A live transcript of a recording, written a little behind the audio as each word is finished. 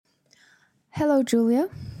Hello, Julia.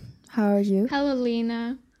 How are you? Hello,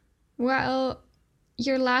 Lena. Well,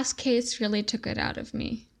 your last case really took it out of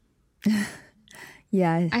me.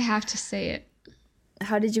 Yeah. I have to say it.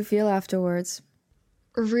 How did you feel afterwards?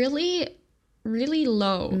 Really, really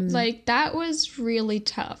low. Like, that was really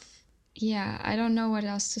tough. Yeah, I don't know what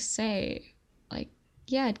else to say. Like,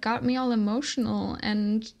 yeah, it got me all emotional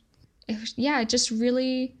and it just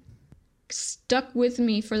really stuck with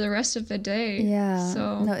me for the rest of the day. Yeah.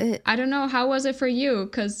 So, I don't know, how was it for you?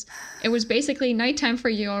 Because it was basically nighttime for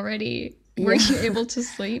you already. Were you able to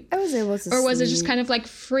sleep? I was able to sleep. Or was it just kind of like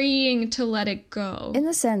freeing to let it go? In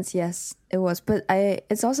a sense, yes, it was. But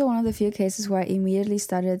it's also one of the few cases where I immediately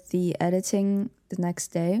started the editing the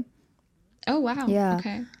next day. Oh, wow. Yeah.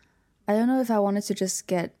 Okay. I don't know if I wanted to just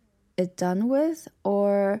get it done with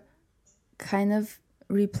or kind of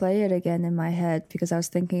replay it again in my head because I was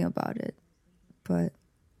thinking about it. But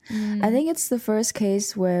I think it's the first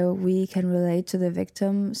case where we can relate to the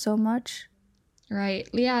victim so much. Right.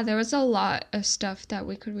 Yeah, there was a lot of stuff that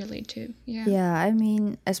we could relate to. Yeah. Yeah, I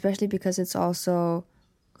mean, especially because it's also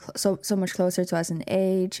so much closer to us in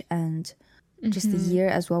age and just the year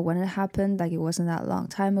as well when it happened. Like, it wasn't that long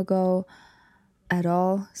time ago at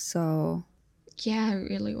all. So Yeah, it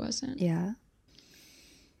really wasn't. yeah.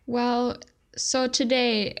 Well, so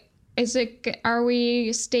today, are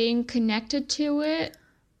we staying connected to it?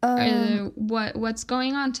 What's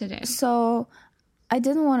going on today? So I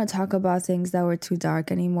didn't want to talk about things that were too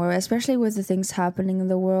dark anymore, especially with the things happening in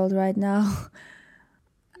the world right now.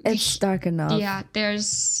 It's dark enough. Yeah,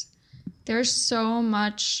 there's so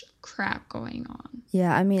much crap going on.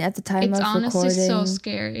 Yeah, I mean, at the time it's of honestly recording, so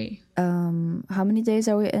scary. How many days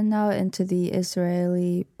are we in now into the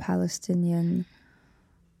Israeli-Palestinian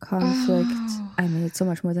conflict? Oh. I mean, it's so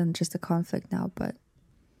much more than just a conflict now, but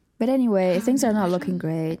anyway, things are not looking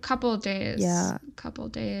great. A couple of days. Yeah. A couple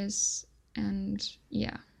of days. And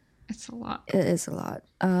yeah, it's a lot. It is a lot.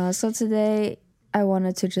 So today I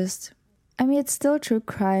wanted to it's still true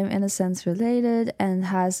crime in a sense related and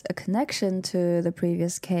has a connection to the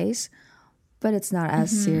previous case, but it's not as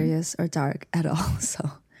serious or dark at all.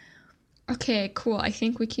 So okay, cool. I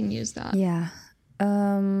think we can use that. yeah.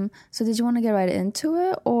 So did you want to get right into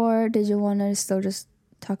it, or did you want to still just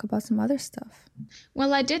talk about some other stuff?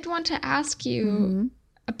 Well, I did want to ask you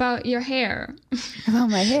about your hair. About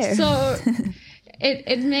my hair. So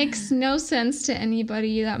it makes no sense to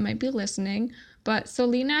anybody that might be listening, but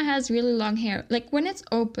Solina has really long hair. Like, when it's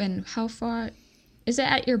open, how far is it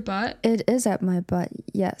at your butt? It is at my butt,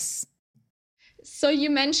 yes. So you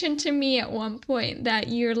mentioned to me at one point that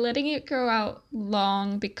you're letting it grow out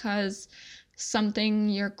long because something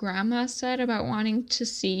your grandma said about wanting to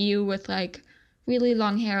see you with like really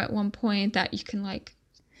long hair at one point that you can like...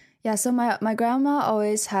 Yeah, so my grandma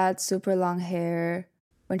always had super long hair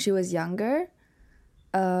when she was younger.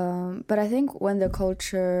 But I think when the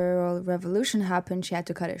Cultural Revolution happened, she had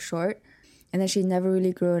to cut it short. And then she never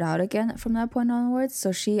really grew it out again from that point onwards.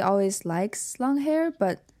 So she always likes long hair,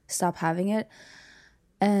 but stopped having it.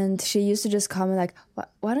 And she used to just comment like,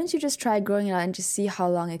 why don't you just try growing it out and just see how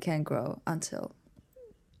long it can grow until...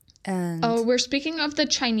 And oh, we're speaking of the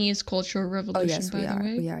Chinese Cultural Revolution, yes, by the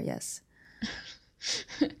way. We are, yes.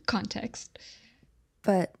 Context.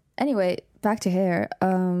 But anyway, back to hair.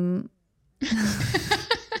 But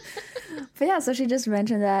yeah, so she just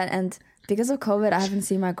mentioned that, and because of COVID, I haven't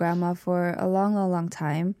seen my grandma for a long, long, long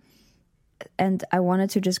time. And I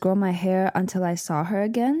wanted to just grow my hair until I saw her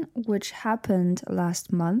again, which happened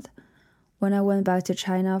last month when I went back to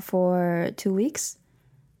China for 2 weeks.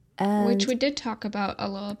 And which we did talk about a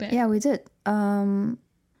little bit. Yeah, we did.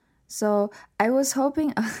 So I was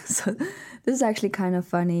hoping... so this is actually kind of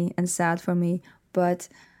funny and sad for me, but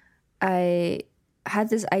I had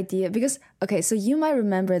this idea because... Okay, so you might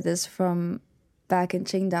remember this from back in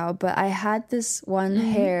Qingdao, but I had this one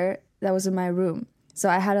hair that was in my room. So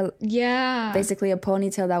I had basically a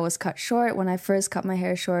ponytail that was cut short when I first cut my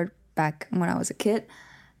hair short back when I was a kid.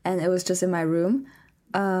 And it was just in my room,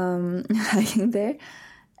 hanging there.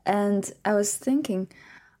 And I was thinking,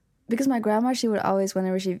 because my grandma, she would always,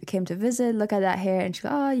 whenever she came to visit, look at that hair and she'd go,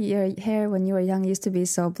 oh, your hair when you were young used to be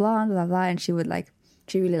so blonde, blah, blah. And she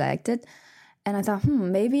really liked it. And I thought,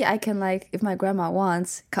 maybe I can, like, if my grandma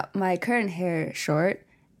wants, cut my current hair short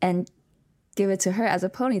and give it to her as a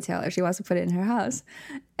ponytail if she wants to put it in her house.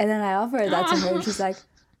 And then I offered that to her and she's like,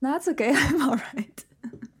 no, it's okay, I'm all right.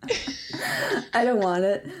 I don't want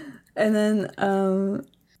it. And then,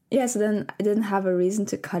 so then I didn't have a reason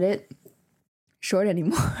to cut it short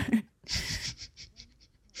anymore.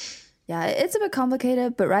 Yeah, it's a bit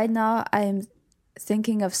complicated, but right now I'm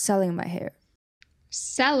thinking of selling my hair.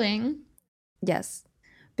 Selling? Yes,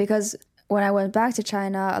 because when I went back to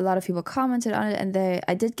China, a lot of people commented on it, and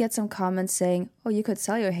I did get some comments saying, "Oh, you could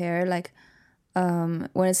sell your hair like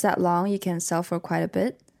when it's that long, you can sell for quite a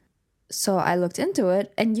bit." So I looked into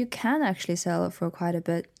it, and you can actually sell it for quite a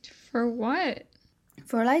bit. For what?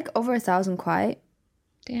 For like over 1,000 kwai.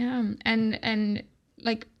 Damn. And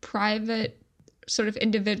like private sort of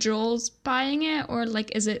individuals buying it, or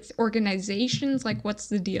like is it organizations? Like what's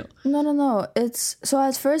the deal? No. It's so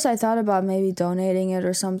at first I thought about maybe donating it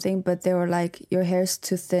or something, but they were like, your hair's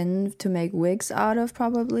too thin to make wigs out of,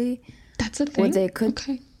 probably. That's a thing. Or they could.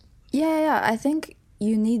 Okay. Yeah. I think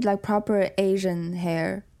you need like proper Asian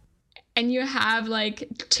hair. And you have like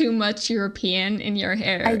too much European in your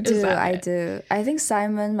hair. I do. I think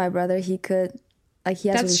Simon, my brother, he could. Like he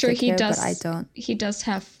has That's really true. thick hair, but I don't. He does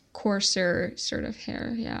have coarser sort of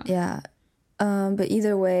hair. Yeah. Yeah. But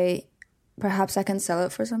either way, perhaps I can sell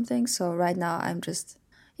it for something. So right now I'm just,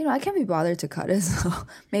 I can't be bothered to cut it. So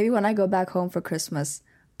maybe when I go back home for Christmas,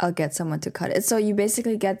 I'll get someone to cut it. So you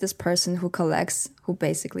basically get this person who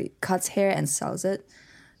basically cuts hair and sells it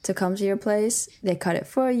to come to your place. They cut it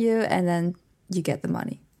for you and then you get the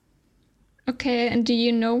money. Okay. And do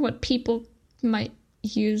you know what people might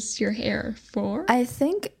use your hair for? I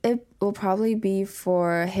think it will probably be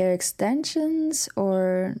for hair extensions,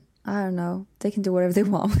 or I don't know. They can do whatever they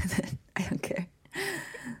want with it. I don't care.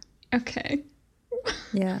 Okay.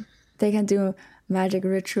 Yeah. They can do magic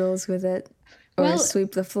rituals with it, or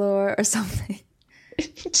sweep the floor or something.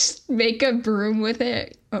 Just make a broom with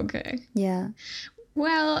it. Okay. Yeah.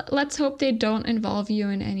 Well, let's hope they don't involve you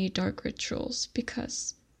in any dark rituals,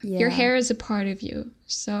 because your hair is a part of you.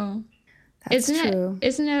 So that's true.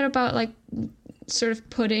 Isn't it about like sort of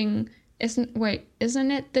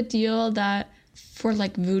isn't it the deal that for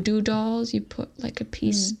like voodoo dolls you put like a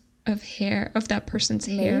piece of hair of that person's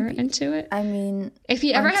hair into it? I mean, if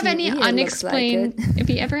you ever have any unexplained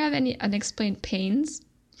pains,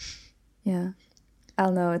 yeah,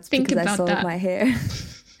 I'll know it's because I sold my hair.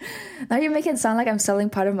 Now you make it sound like I'm selling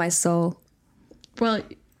part of my soul. Well,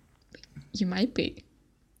 you might be.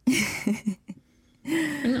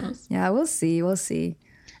 Who knows? Yeah, we'll see.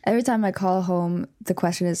 Every time I call home, the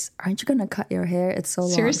question is, aren't you going to cut your hair? It's so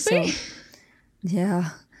long. Seriously? So, yeah.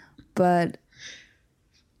 But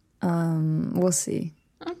we'll see.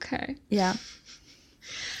 Okay. Yeah.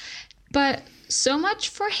 But so much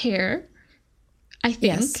for hair, I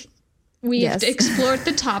think. We've explored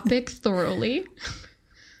the topic thoroughly.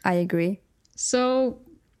 I agree. So,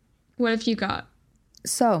 what have you got?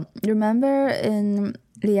 So, remember in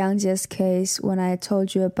Liang case when I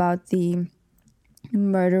told you about the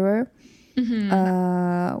murderer?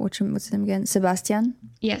 What's his name again? Sebastian?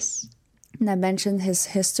 Yes. And I mentioned his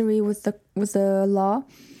history with the law.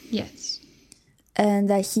 Yes. And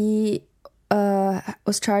that he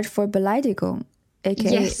was charged for Beleidigung,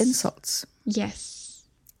 aka insults. Yes.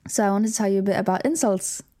 So I wanted to tell you a bit about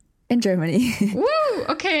insults in Germany. Woo!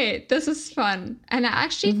 Okay, this is fun. And I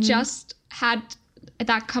actually just had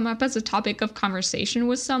that come up as a topic of conversation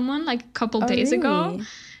with someone like a couple days ago.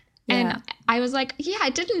 And I was like, I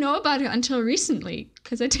didn't know about it until recently,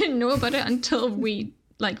 because I didn't know about it until we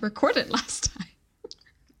like recorded last time.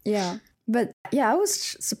 Yeah. But I was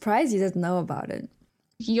surprised you didn't know about it.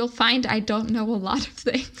 You'll find I don't know a lot of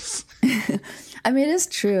things. I mean, it is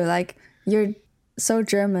true. Like, you're so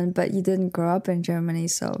German, but you didn't grow up in Germany,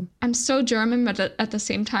 so. I'm so German, but at the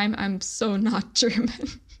same time, I'm so not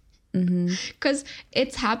German. Because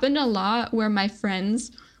it's happened a lot where my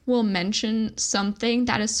friends will mention something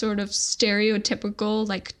that is sort of stereotypical,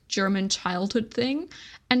 like German childhood thing.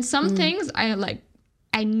 And some things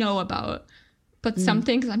I know about, but some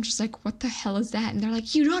things I'm just like, what the hell is that? And they're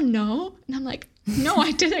like, you don't know? And I'm like, no,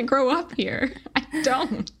 I didn't grow up here. I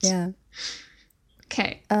don't. Yeah.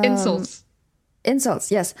 Okay. Insults. Insults,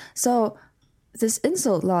 yes. So this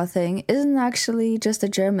insult law thing isn't actually just a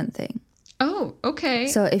German thing. Oh, okay.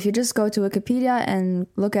 So if you just go to Wikipedia and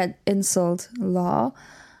look at insult law,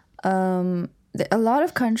 a lot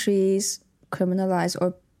of countries criminalize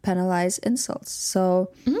or penalize insults. So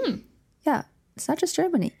yeah, it's not just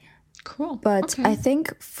Germany. Cool. But I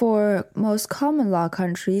think for most common law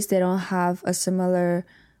countries, they don't have a similar,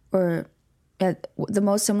 or the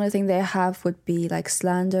most similar thing they have would be like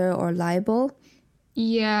slander or libel.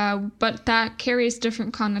 Yeah, but that carries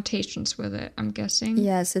different connotations with it, I'm guessing.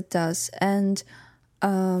 Yes, it does. And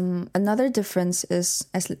another difference is,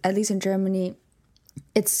 at least in Germany,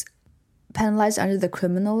 it's penalized under the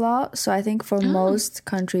criminal law. So I think for most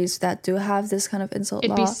countries that do have this kind of insult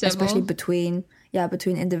law, especially between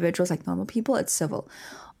individuals, like normal people, it's civil.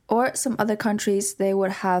 Or some other countries, they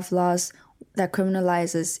would have laws that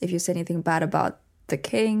criminalizes if you say anything bad about the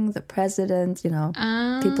king, the president,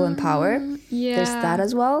 people in power. Yeah. There's that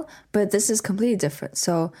as well. But this is completely different.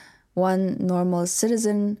 So one normal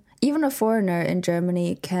citizen, even a foreigner in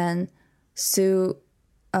Germany, can sue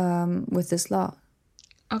with this law.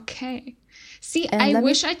 Okay. See, I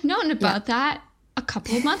wish I'd known about that a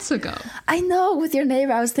couple of months ago. I know, with your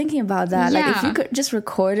neighbor, I was thinking about that. Like, if you could just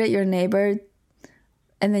record it, your neighbor,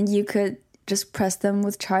 and then you could just press them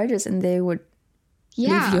with charges and they would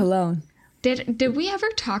leave you alone. Did we ever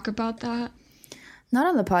talk about that? Not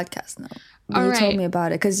on the podcast, no. But you told me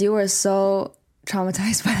about it because you were so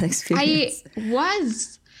traumatized by that experience. I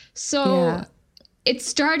was. So it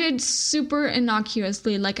started super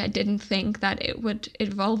innocuously. Like, I didn't think that it would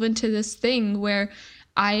evolve into this thing where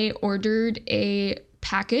I ordered a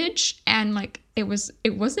package and like it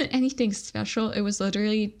wasn't anything special. It was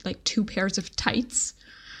literally like 2 pairs of tights.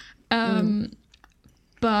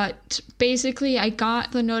 But basically I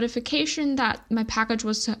got the notification that my package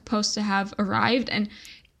was supposed to have arrived, and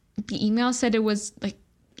the email said it was like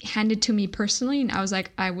handed to me personally, and I was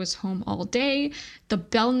like, I was home all day. The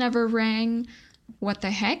bell never rang. What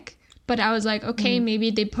the heck? But I was like, okay,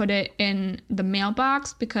 maybe they put it in the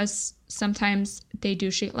mailbox, because sometimes they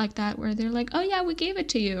do shit like that where they're like, oh yeah, we gave it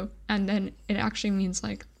to you. And then it actually means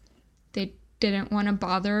like they didn't want to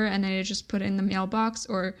bother and they just put it in the mailbox,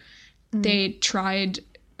 or they tried,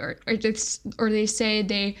 or they say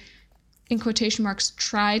they, in quotation marks,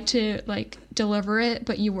 tried to like deliver it,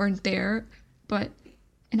 but you weren't there. But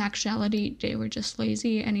in actuality, they were just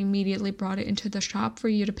lazy and immediately brought it into the shop for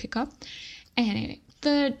you to pick up. Anyway,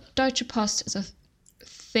 the Deutsche Post is a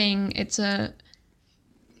thing. It's a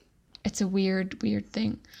weird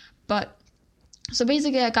thing. But so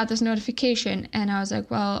basically I got this notification and I was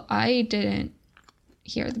like, well, I didn't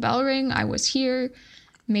hear the bell ring. I was here.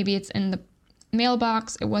 Maybe it's in the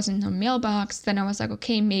mailbox. It wasn't in the mailbox. Then I was like,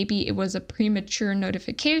 okay, maybe it was a premature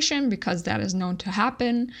notification, because that is known to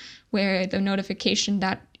happen, where the notification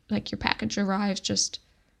that like your package arrives just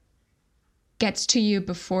gets to you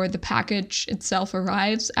before the package itself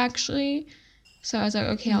arrives, actually. So I was like,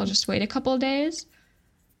 okay, I'll just wait a couple of days.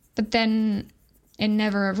 But then it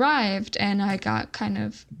never arrived, and I got kind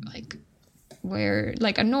of like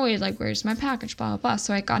annoyed, like, where's my package, blah, blah, blah.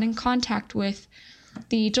 So I got in contact with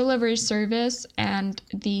the delivery service and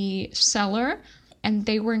the seller, and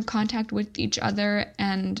they were in contact with each other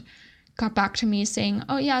and got back to me saying,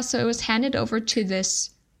 oh yeah, so it was handed over to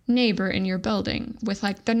this neighbor in your building with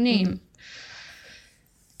like the name.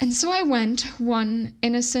 And so I went one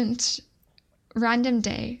innocent random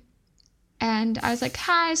day, and I was like,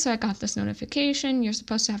 hi, so I got this notification, you're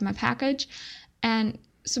supposed to have my package. And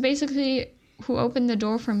so basically who opened the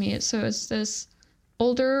door for me, so it's this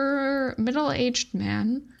older middle-aged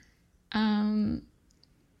man, and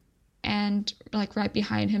like right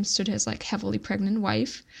behind him stood his like heavily pregnant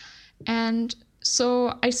wife. And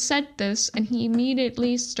so I said this, and he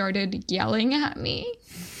immediately started yelling at me,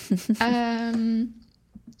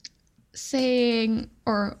 saying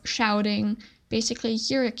or shouting, basically,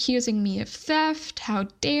 you're accusing me of theft. How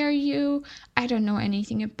dare you? I don't know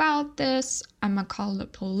anything about this. I'm gonna call the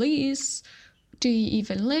police. Do you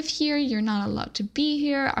even live here? You're not allowed to be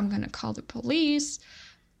here. I'm gonna call the police.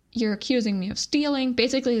 You're accusing me of stealing.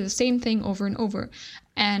 Basically the same thing over and over.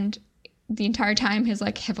 And the entire time his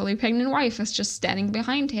like heavily pregnant wife is just standing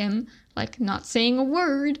behind him, like not saying a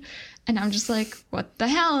word. And I'm just like, what the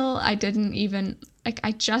hell? I didn't even, like,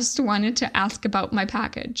 I just wanted to ask about my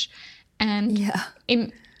package.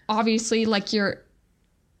 And obviously, like, your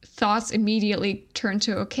thoughts immediately turn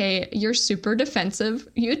to, okay, you're super defensive.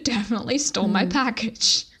 You definitely stole my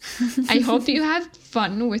package. I hope you have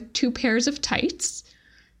fun with 2 pairs of tights.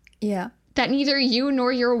 Yeah. That neither you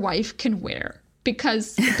nor your wife can wear,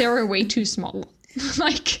 because they were way too small.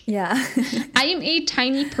 Like, yeah. I am a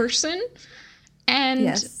tiny person, and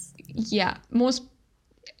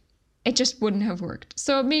it just wouldn't have worked.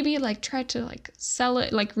 So maybe like try to like sell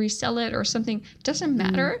it, like resell it or something. Doesn't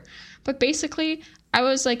matter. But basically I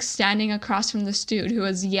was like standing across from this dude who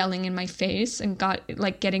was yelling in my face and got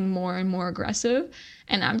like getting more and more aggressive.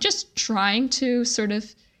 And I'm just trying to sort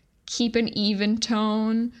of keep an even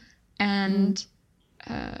tone and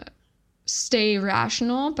stay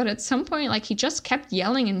rational. But at some point, like, he just kept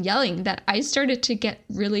yelling and yelling that I started to get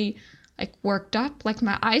really like worked up, like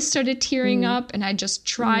my eyes started tearing up, and I just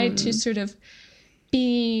tried to sort of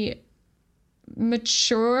be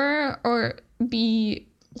mature or be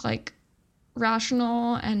like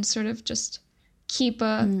rational and sort of just keep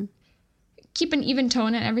an even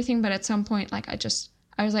tone and everything. But at some point, like, I just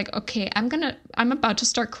I was like, okay, I'm about to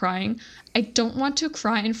start crying. I don't want to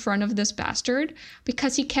cry in front of this bastard,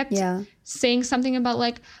 because he kept saying something about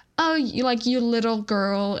like, oh, you little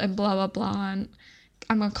girl and blah, blah, blah. And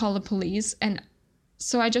I'm going to call the police. And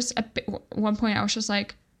so I just, at one point I was just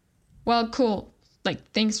like, well, cool.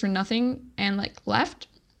 Like, thanks for nothing. And like left.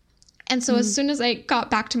 And so as soon as I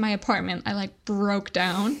got back to my apartment, I like broke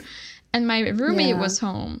down, and my roommate was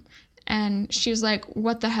home. And she was like,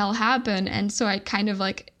 what the hell happened? And so I kind of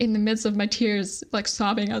like, in the midst of my tears, like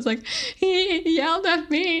sobbing, I was like, he yelled at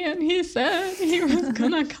me and he said he was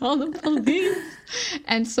gonna call the police.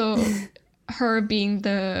 And so her, being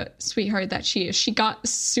the sweetheart that she is, she got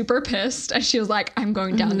super pissed, and she was like, I'm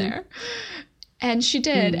going down there. And she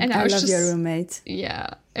did. And I was love just, your roommate.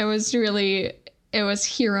 Yeah, it was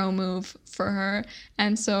hero move for her.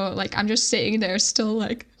 And so like, I'm just sitting there still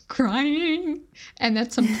like crying. And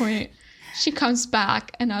at some point she comes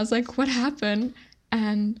back, and I was like, what happened?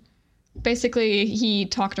 And basically he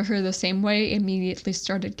talked to her the same way, immediately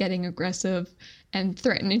started getting aggressive and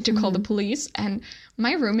threatening to call the police. And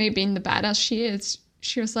my roommate, being the badass she is,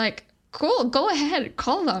 she was like, cool, go ahead,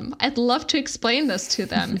 call them. I'd love to explain this to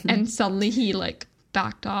them. And suddenly he like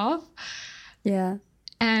backed off. Yeah.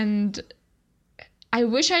 And I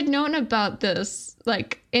wish I'd known about this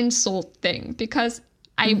like insult thing, because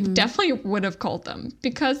I definitely would have called them,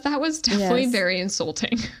 because that was definitely very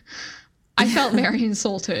insulting. I felt very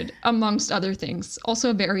insulted, amongst other things,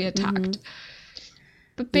 also very attacked.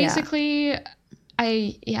 But basically,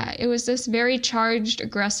 it was this very charged,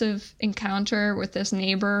 aggressive encounter with this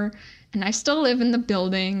neighbor, and I still live in the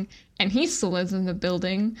building, and he still lives in the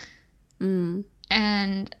building.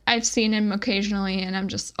 And I've seen him occasionally, and I'm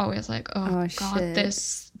just always like, oh God, shit.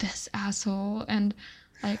 this asshole. And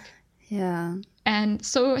like, yeah. And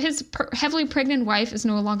so his heavily pregnant wife is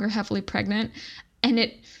no longer heavily pregnant. And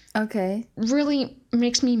it really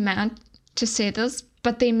makes me mad to say this,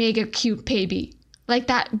 but they make a cute baby. Like,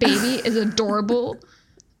 that baby is adorable.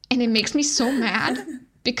 And it makes me so mad,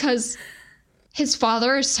 because his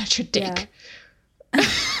father is such a dick. Yeah.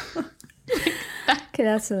 Okay,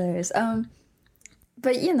 that's hilarious.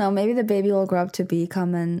 But, you know, maybe the baby will grow up to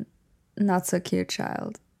become a not-so-cute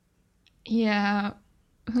child. Yeah.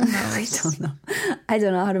 Who knows? I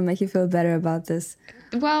don't know how to make you feel better about this.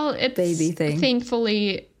 Well, it's baby thing.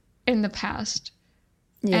 Thankfully in the past.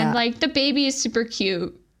 Yeah. And, like, the baby is super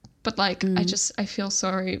cute. But, like, I feel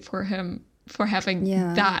sorry for him for having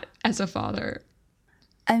that as a father.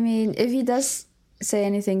 I mean, if he does say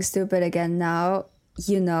anything stupid again now,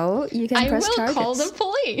 you can press charges. I will call the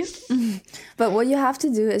police. But what you have to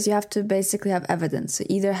do is you have to basically have evidence. So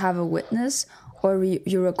either have a witness or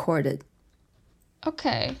you record it.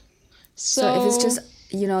 Okay. So if it's just,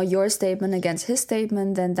 your statement against his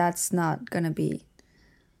statement, then that's not going to be,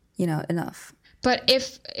 enough. But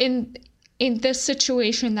if in this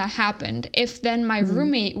situation that happened, if then my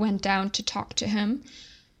roommate went down to talk to him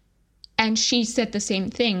and she said the same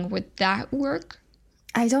thing, would that work?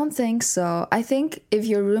 I don't think so. I think if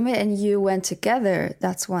your roommate and you went together,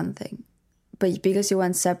 that's one thing. But because you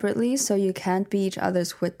went separately, so you can't be each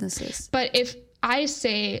other's witnesses. But if I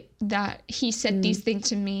say that he said these things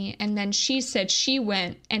to me, and then she said she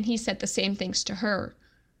went and he said the same things to her.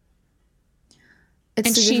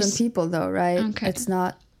 It's two different people though, right? Okay. It's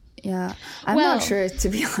not, I'm not sure, to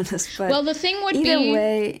be honest. But well, the thing would either be,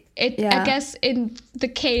 way, I guess in the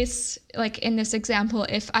case, like in this example,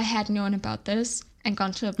 if I had known about this and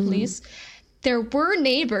gone to the police, there were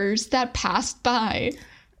neighbors that passed by.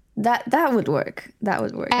 That would work. That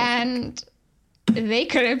would work. And they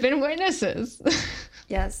could have been witnesses.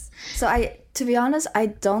 Yes. So to be honest, I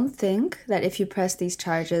don't think that if you press these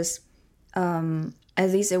charges, at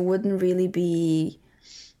least it wouldn't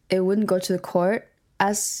go to the court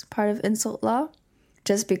as part of insult law,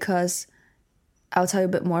 just because I'll tell you a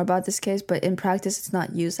bit more about this case, but in practice it's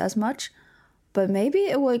not used as much. But maybe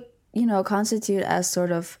it would, constitute as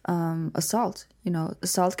sort of assault.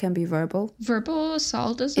 Assault can be verbal. Verbal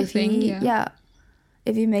assault is a thing, yeah.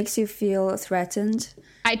 If he makes you feel threatened,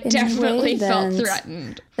 I definitely felt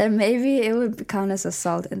threatened. Then maybe it would count as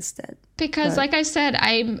assault instead. Because, like I said,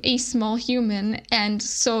 I'm a small human, and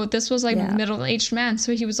so this was like a middle-aged man,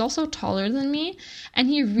 so he was also taller than me, and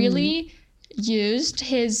he really used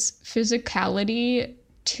his physicality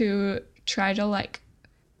to try to, like,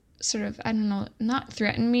 sort of, I don't know, not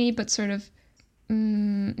threaten me, but sort of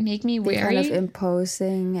make me wary. Kind of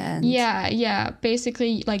imposing and... Yeah.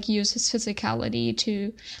 Basically, like, use his physicality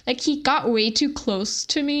to... Like, he got way too close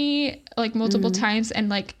to me, like, multiple times, and,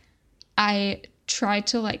 like, I tried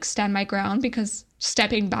to, like, stand my ground because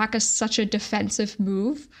stepping back is such a defensive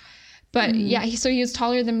move. But yeah, so he was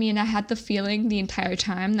taller than me, and I had the feeling the entire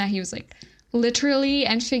time that he was like literally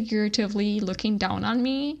and figuratively looking down on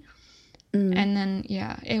me. And then,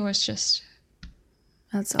 yeah, it was just...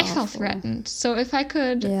 That's awful. I felt threatened. So if I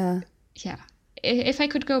could... Yeah. If I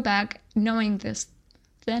could go back knowing this,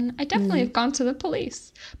 then I definitely have gone to the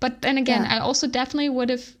police. But then again, I also definitely would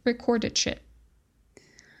have recorded shit.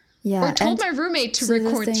 Yeah. Or told my roommate to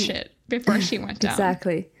record shit before she went down.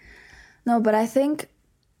 Exactly. No, but I think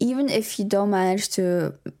even if you don't manage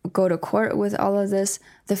to go to court with all of this,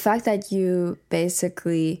 the fact that you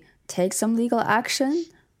basically take some legal action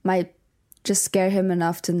might just scare him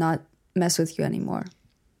enough to not mess with you anymore.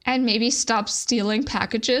 And maybe stop stealing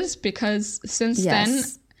packages, because since then,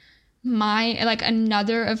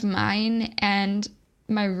 another of mine and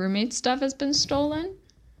my roommate's stuff has been stolen.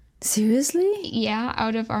 Seriously? Yeah,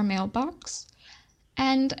 out of our mailbox.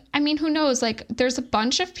 And I mean, who knows? Like, there's a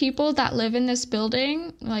bunch of people that live in this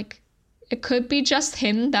building. Like, it could be just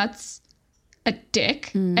him that's a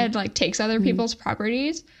dick and like takes other people's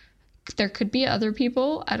properties. There could be other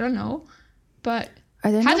people. I don't know. But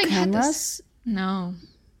are there no cameras? No.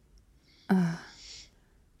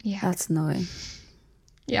 Yeah. That's annoying.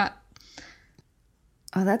 Yeah.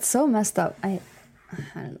 Oh, that's so messed up. I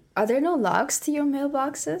don't know. Are there no locks to your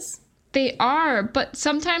mailboxes? They are, but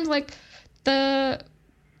sometimes like the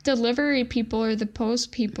delivery people or the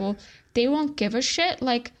post people, they won't give a shit.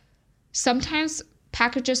 Like sometimes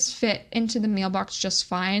packages fit into the mailbox just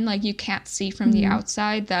fine. Like you can't see from the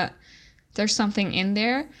outside that there's something in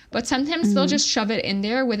there, but sometimes they'll just shove it in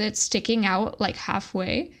there with it sticking out like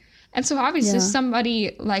halfway. And so obviously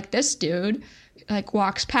somebody like this dude like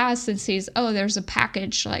walks past and sees, oh, there's a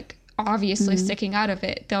package like obviously sticking out of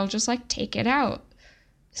it. They'll just like take it out,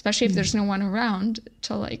 especially if there's no one around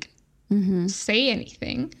to like say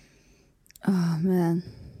anything. Oh man,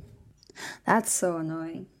 that's so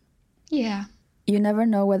annoying. Yeah. You never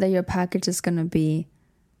know whether your package is going to be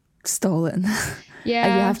stolen. Yeah.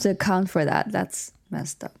 And you have to account for that. That's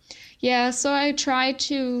messed up. Yeah, so I try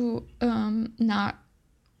to not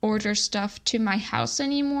order stuff to my house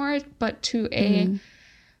anymore, but to a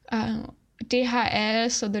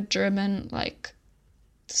DHL, so the German, like,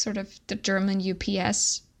 sort of the German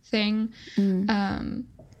UPS thing.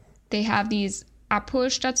 They have these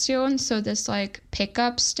Abholstationen, so this, like,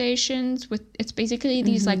 pickup stations with, it's basically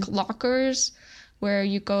these, like, lockers where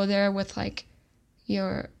you go there with, like,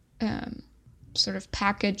 your sort of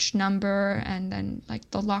package number, and then, like,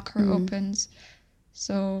 the locker opens.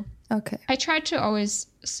 So okay, I try to always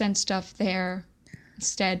send stuff there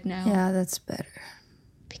instead now. Yeah, that's better.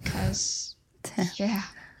 Because, yeah,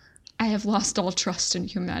 I have lost all trust in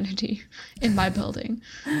humanity in my building.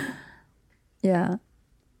 Yeah.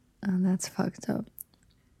 Oh, that's fucked up.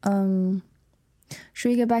 Should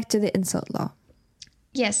we get back to the insult law?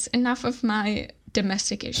 Yes, enough of my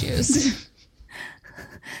domestic issues.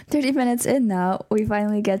 30 minutes in now, we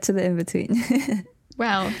finally get to the in-between.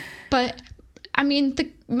 Well, but I mean,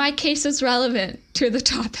 my case is relevant to the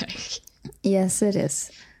topic. Yes, it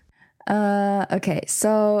is. Okay,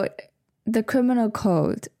 so the Criminal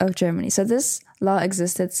Code of Germany. So this law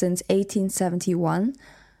existed since 1871.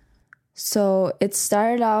 So it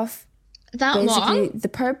started off that basically long?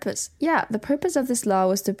 The purpose of this law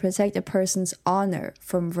was to protect a person's honor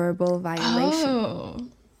from verbal violation. Oh,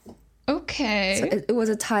 okay. So it was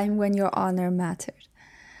a time when your honor mattered.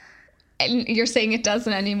 And you're saying it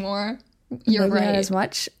doesn't anymore? You're Maybe right. not as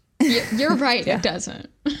much. You're right. It doesn't.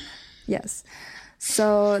 Yes.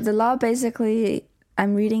 So the law basically,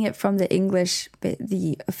 I'm reading it from the English,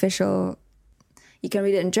 the official. You can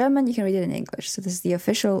read it in German, you can read it in English. So this is the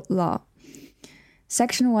official law.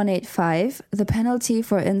 Section 185, the penalty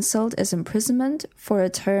for insult is imprisonment for a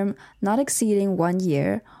term not exceeding 1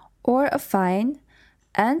 year, or a fine,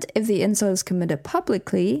 and if the insult is committed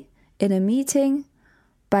publicly, in a meeting,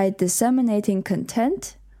 by disseminating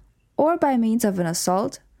contempt, or by means of an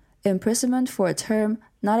assault, imprisonment for a term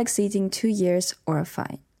not exceeding 2 years, or a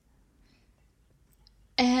fine.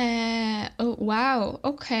 Oh, wow.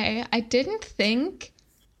 Okay. I didn't think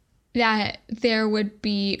that there would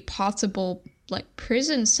be possible, like,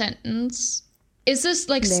 prison sentence. Is this,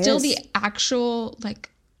 like, still the actual, like,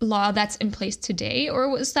 law that's in place today? Or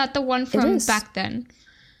was that the one from back then?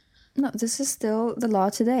 No, this is still the law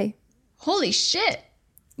today. Holy shit.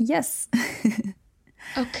 Yes.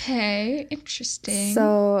 Okay. Interesting.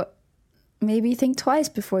 So maybe think twice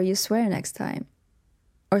before you swear next time.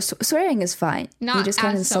 Or swearing is fine. You just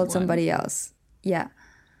can't insult somebody else. Yeah.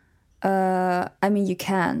 I mean, you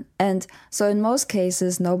can. And so in most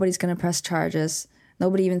cases, nobody's going to press charges.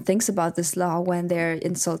 Nobody even thinks about this law when they're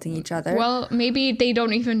insulting each other. Well, maybe they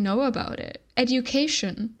don't even know about it.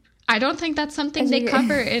 Education. I don't think that's something they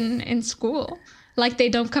cover in school. Like they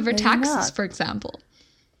don't cover Maybe taxes, not. for example.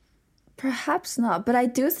 Perhaps not, but I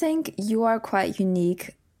do think you are quite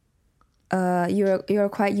unique. You're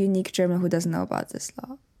quite unique German who doesn't know about this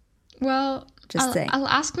law. Well, Just saying. I'll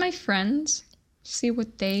ask my friends, see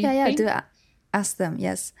what they Yeah, think. do ask them.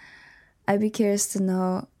 Yes, I'd be curious to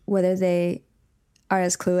know whether they are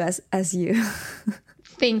as clueless as you.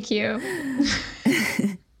 Thank you.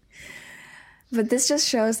 But this just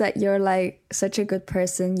shows that you're like such a good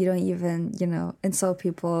person. You don't even, insult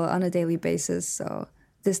people on a daily basis. So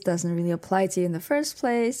this doesn't really apply to you in the first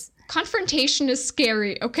place. Confrontation is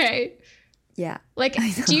scary, okay? Yeah. Like,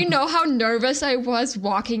 do you know how nervous I was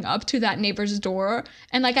walking up to that neighbor's door?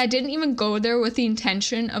 And like, I didn't even go there with the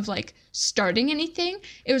intention of like starting anything.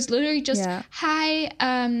 It was literally just, hi,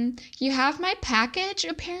 you have my package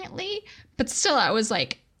apparently. But still, I was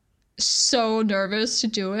like so nervous to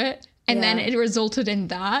do it. And then it resulted in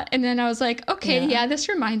that. And then I was like, okay, yeah, this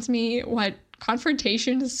reminds me what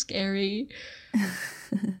confrontation is scary.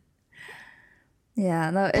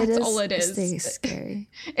 Yeah, no, That's all it is. It's scary.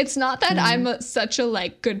 It's not that I'm such a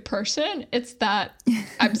like good person. It's that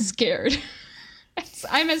I'm scared.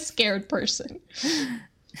 I'm a scared person.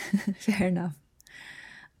 Fair enough.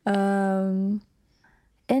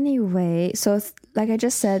 Anyway, so like I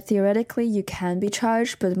just said, theoretically you can be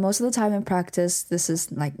charged, but most of the time in practice, this is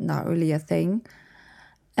like not really a thing.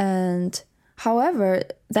 And however,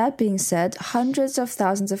 that being said, hundreds of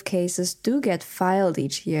thousands of cases do get filed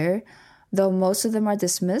each year, though most of them are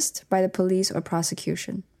dismissed by the police or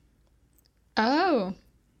prosecution. Oh.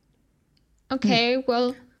 Okay,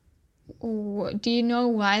 well, do you know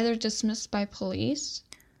why they're dismissed by police?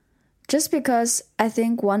 Just because I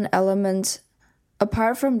think one element,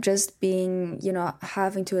 apart from just being,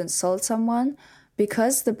 having to insult someone,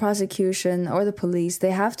 because the prosecution or the police,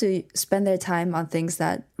 they have to spend their time on things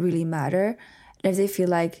that really matter. And if they feel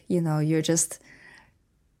like, you're just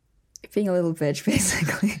being a little bitch,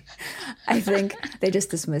 basically, I think they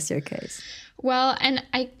just dismiss your case. Well, and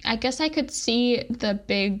I guess I could see the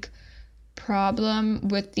big problem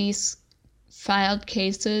with these filed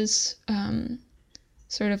cases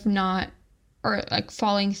sort of not, or like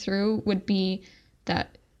falling through would be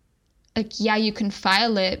that, like, yeah, you can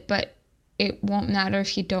file it, but it won't matter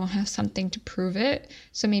if you don't have something to prove it.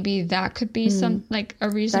 So maybe that could be some, like, a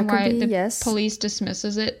reason why the police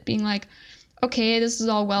dismisses it, being like, okay, this is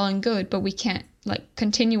all well and good, but we can't, like,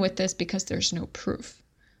 continue with this because there's no proof.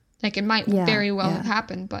 Like, it might very well have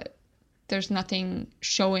happened, but there's nothing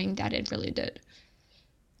showing that it really did.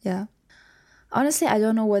 Yeah. Honestly, I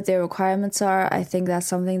don't know what their requirements are. I think that's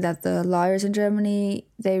something that the lawyers in Germany,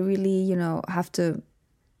 they really, have to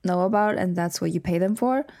know about, and that's what you pay them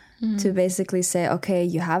for, to basically say, okay,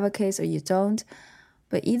 you have a case or you don't.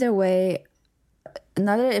 But either way,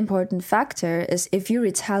 another important factor is if you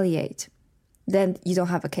retaliate, then you don't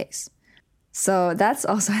have a case. So that's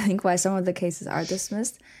also, I think, why some of the cases are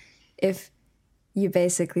dismissed. If you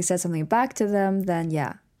basically said something back to them, then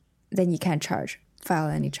you can't file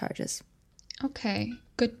any charges. Okay,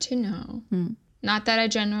 good to know. Not that I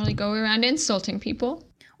generally go around insulting people.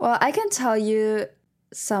 Well, I can tell you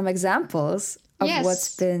some examples of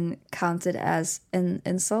what's been counted as an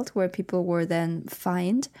insult where people were then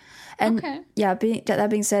fined. And that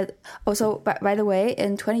being said, also, by the way,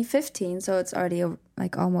 in 2015, so it's already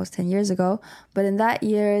like almost 10 years ago, but in that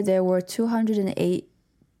year, there were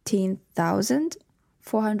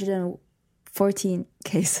 218,414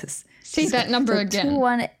 cases. Say that number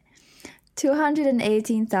again.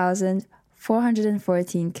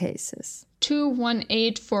 218,414 cases.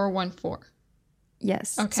 218414.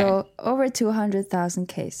 Yes. Okay. So over 200,000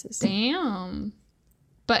 cases. Damn.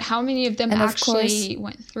 But how many of them actually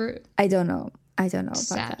went through? I don't know. About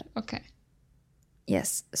that. Okay.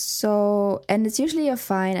 Yes. So, and it's usually a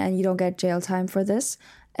fine and you don't get jail time for this.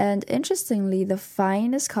 And interestingly, the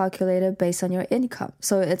fine is calculated based on your income.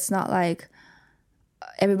 So it's not like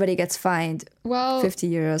everybody gets fined 50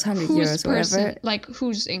 euros, 100 euros, whatever. Like,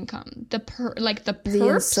 whose income? The The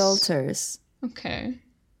insulters. Okay.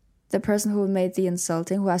 The person who made the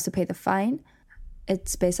insulting, who has to pay the fine,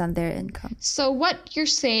 it's based on their income. So what you're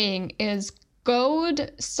saying is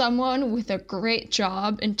goad someone with a great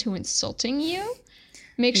job into insulting you,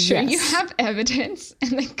 make sure you have evidence,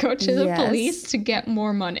 and then go to the police to get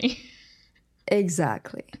more money.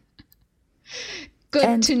 Exactly.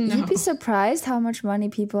 Good to know. You'd be surprised how much money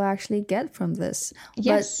people actually get from this.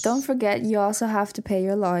 Yes. But don't forget, you also have to pay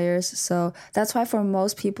your lawyers. So that's why for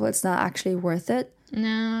most people, it's not actually worth it.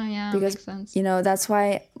 No, yeah, because, makes sense. That's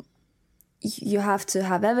why you have to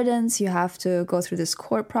have evidence. You have to go through this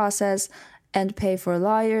court process and pay for a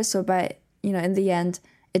lawyer. So in the end,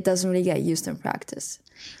 it doesn't really get used in practice.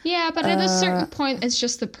 Yeah, but at a certain point, it's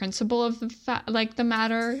just the principle of the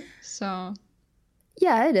matter. So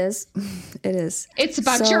yeah, it is. It is. It's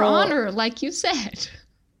about your honor, like you said.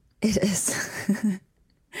 It is.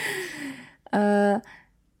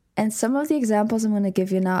 And some of the examples I'm going to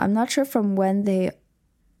give you now, I'm not sure from when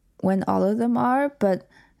all of them are, but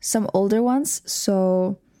some older ones.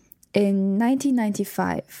 So in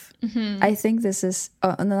 1995, I think this is,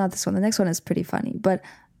 oh, no, not this one. The next one is pretty funny. But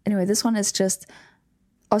anyway, this one is just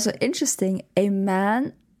also interesting. A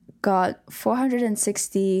man got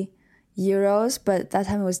 460 euros, but that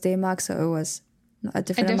time it was D-Mark, so it was a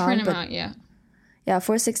different amount. Yeah. Yeah,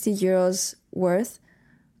 460 euros worth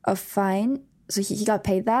of fine. So he got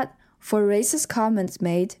paid that for racist comments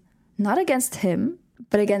made, not against him,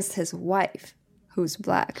 but against his wife, who's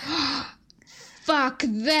black. Fuck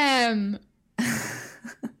them.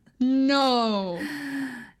 No.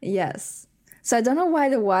 Yes. So I don't know why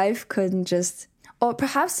the wife couldn't just... Or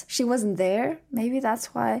perhaps she wasn't there. Maybe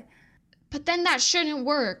that's why. But then that shouldn't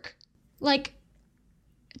work. Like,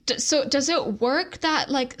 so does it work that,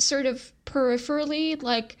 like, sort of peripherally?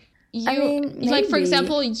 Like, you... I mean, like, for maybe.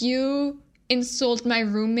 example, you insult my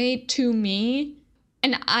roommate to me,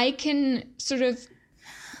 and I can sort of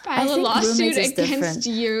file a lawsuit against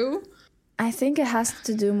you. I think it has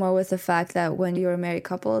to do more with the fact that when you're a married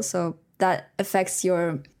couple, so that affects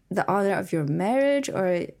the honor of your marriage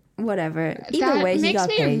or whatever. Either way, he got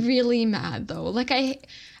paid. That makes me really mad, though. Like, I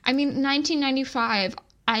mean, 1995,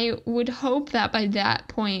 I would hope that by that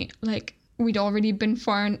point, like, we'd already been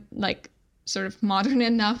far, like, sort of modern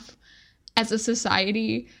enough as a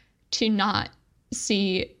society to not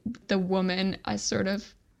see the woman as sort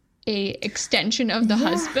of a extension of the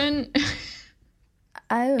husband.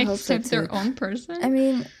 I would hope so too. Except their own person. I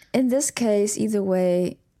mean, in this case, either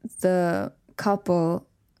way, the couple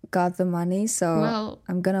got the money. So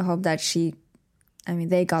I'm going to hope that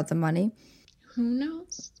they got the money. Who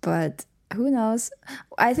knows? But who knows?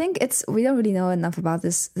 I think we don't really know enough about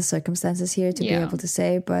the circumstances here to be able to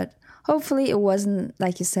say. But hopefully it wasn't,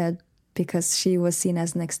 like you said, because she was seen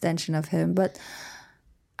as an extension of him. But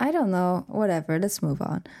I don't know. Whatever. Let's move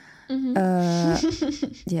on.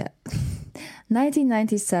 Yeah.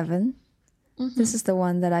 1997. This is the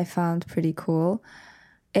one that I found pretty cool.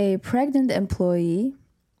 A pregnant employee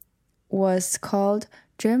was called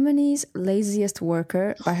Germany's laziest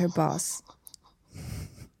worker by her boss.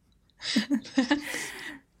 That's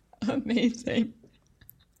amazing.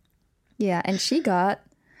 Yeah, and she got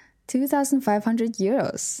 2,500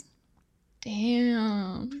 euros.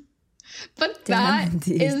 Damn. But that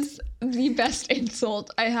is the best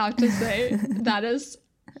insult, I have to say. That is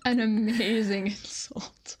an amazing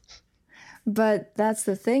insult. But that's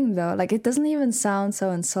the thing, though. Like, it doesn't even sound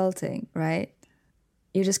so insulting, right?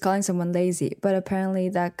 You're just calling someone lazy. But apparently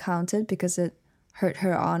that counted because it hurt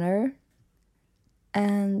her honor.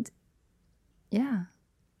 And, yeah,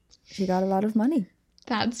 she got a lot of money.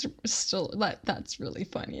 That's really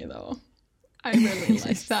funny, though. I really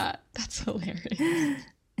like that. That's hilarious.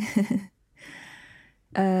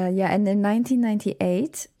 Yeah, and in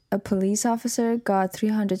 1998, a police officer got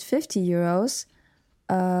 350 euros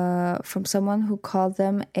from someone who called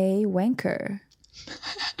them a wanker.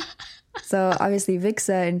 So obviously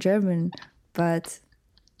Wichse in German, but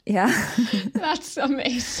yeah. That's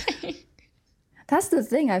amazing. That's the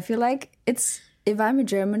thing. I feel like if I'm in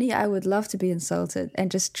Germany, I would love to be insulted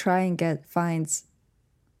and just try and get fines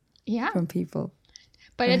from people.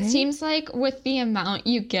 But it seems like with the amount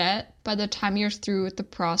you get, by the time you're through with the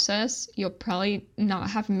process, you'll probably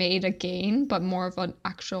not have made a gain, but more of an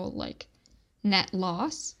actual, like, net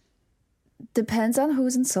loss. Depends on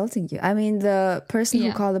who's insulting you. I mean, the person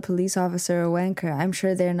who called the police officer a wanker, I'm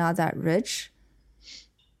sure they're not that rich.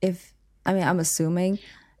 I'm assuming.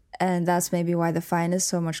 And that's maybe why the fine is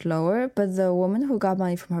so much lower. But the woman who got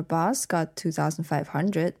money from her boss got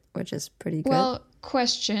 2,500, which is pretty good. Well,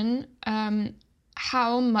 question,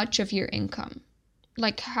 how much of your income?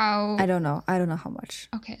 Like how... I don't know how much.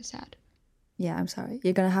 Okay, sad. Yeah, I'm sorry.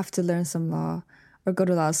 You're going to have to learn some law or go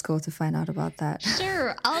to law school to find out about that.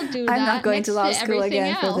 Sure, I'll do that. I'm not going to law school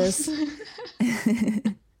again for this.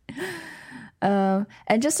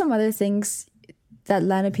 And just some other things that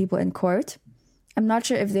landed people in court. I'm not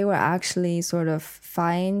sure if they were actually sort of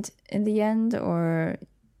fined in the end or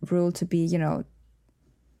ruled to be,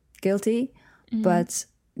 guilty. But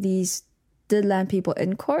these did land people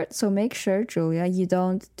in court. So make sure, Julia, you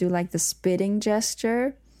don't do like the spitting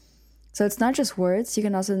gesture. So it's not just words. You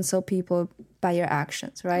can also insult people by your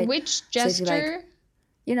actions, right? Which gesture?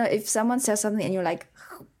 So if someone says something and you're like,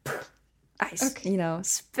 Okay.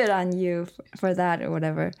 Spit on you for that or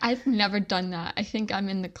whatever. I've never done that. I think I'm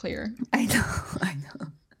in the clear. I know.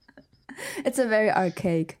 It's a very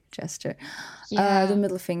archaic gesture. Yeah. The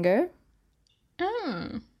middle finger.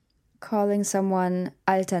 Oh. Calling someone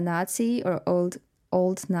alter Nazi or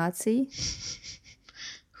old Nazi.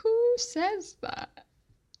 Who says that?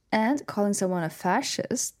 And calling someone a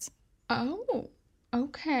fascist. Oh,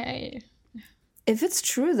 okay. If it's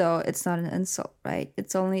true, though, it's not an insult, right?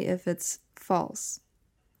 It's only if it's false.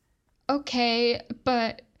 Okay,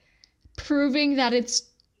 but proving that it's,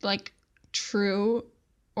 like, true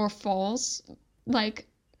or false, like,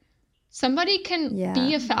 somebody can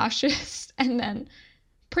be a fascist and then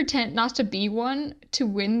pretend not to be one to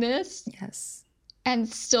win this. Yes. And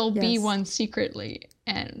still be one secretly.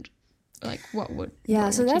 And, like, what would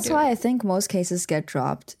so that's why I think most cases get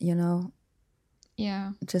dropped,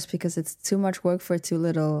 Yeah. Just because it's too much work for too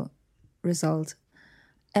little result.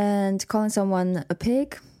 And calling someone a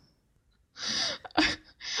pig.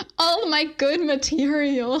 All my good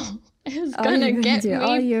material is gonna get me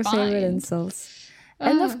all your fined. favorite insults.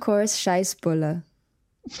 And of course, Scheißbulle.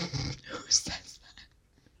 Who says that?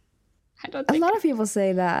 I don't A think lot of people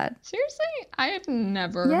say that. Seriously? I have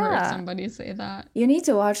never heard somebody say that. You need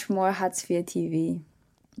to watch more Hartz IV TV.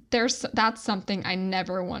 That's something I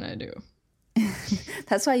never want to do.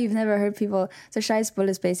 That's why you've never heard people. So Scheißbulle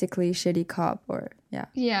is basically shitty cop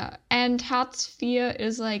Yeah, and Hartz IV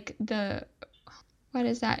is like what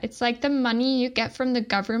is that? It's like the money you get from the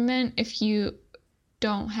government if you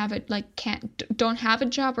don't have it, like don't have a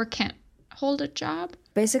job or can't hold a job.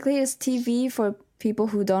 Basically, it's TV for people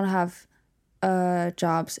who don't have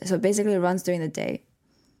jobs. So basically, it runs during the day.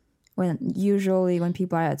 Usually when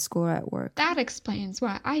people are at school or at work. That explains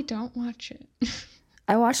why I don't watch it.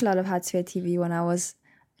 I watched a lot of Hartz IV TV when I was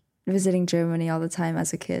visiting Germany all the time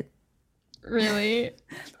as a kid. Really?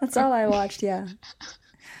 That's all I watched, yeah.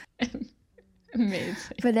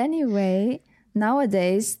 Amazing. But anyway,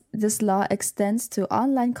 nowadays, this law extends to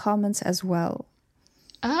online comments as well.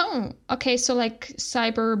 Oh, okay. So like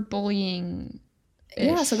cyberbullying.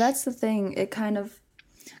 Yeah, so that's the thing. It kind of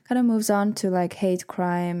moves on to like hate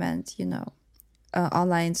crime and,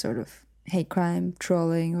 online sort of hate crime,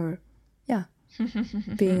 trolling, or,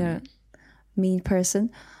 being a mean person.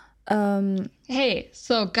 Hey,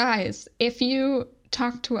 so guys, if you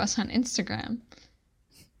talk to us on Instagram,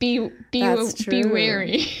 be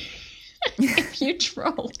wary. If you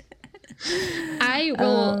troll, I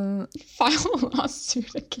will file a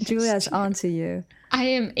lawsuit against Julia's onto you.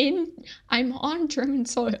 I'm on German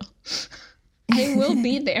soil. I will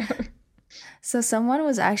be there. So someone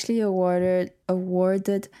was actually awarded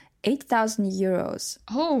 8,000 euros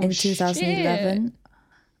in 2011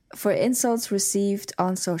 for insults received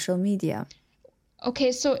on social media.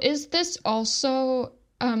 Okay, so is this also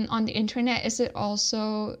on the internet? Is it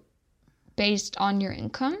also based on your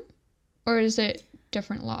income, or is it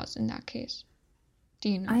different laws in that case? Do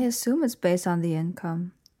you know? I assume it's based on the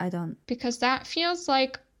income. I don't. Because that feels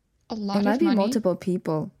like a lot of money. It might be multiple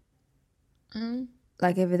people.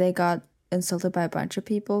 Like if they got insulted by a bunch of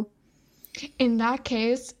people. In that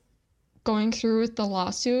case, going through with the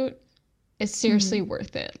lawsuit is seriously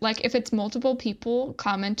worth it. Like if it's multiple people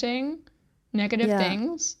commenting negative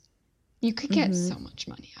things, you could get so much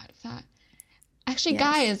money out of that. Actually,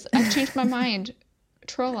 guys, I've changed my mind.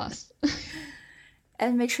 Troll us.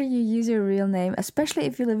 And make sure you use your real name, especially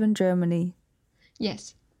if you live in Germany.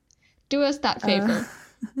 Yes. Do us that favor.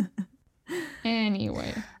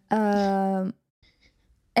 Anyway.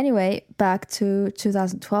 Anyway, back to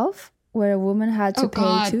 2012, where a woman had to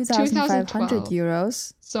pay 2,500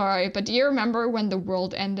 euros. Sorry, but do you remember when the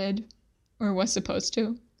world ended? Or was supposed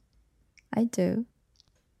to? I do.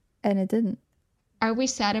 And it didn't. Are we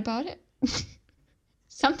sad about it?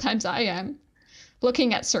 Sometimes I am.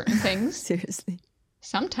 Looking at certain things. Seriously.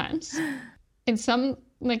 Sometimes. And some,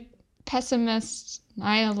 like, pessimists,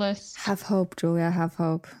 nihilists. Have hope, Julia, have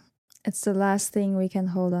hope. It's the last thing we can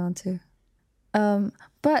hold on to.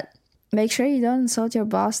 But make sure you don't insult your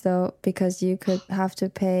boss, though, because you could have to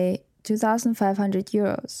pay 2,500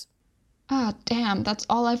 euros. Ah, damn. That's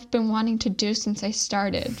all I've been wanting to do since I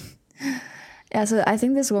started. Yeah, so I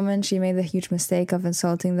think this woman, she made the huge mistake of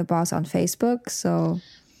insulting the boss on Facebook. So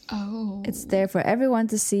it's there for everyone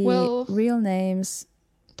to see, real names.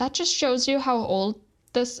 That just shows you how old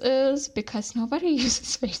this is, because nobody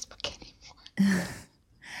uses Facebook anymore.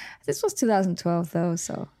 This was 2012, though,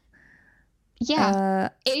 so... Yeah,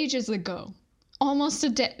 ages ago. Almost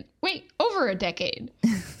over a decade.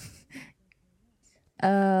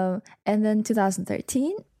 And then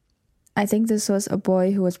 2013, I think this was a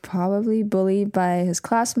boy who was probably bullied by his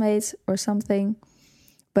classmates or something.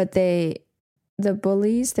 But they the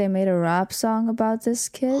bullies, they made a rap song about this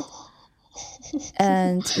kid.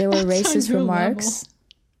 And there were racist remarks.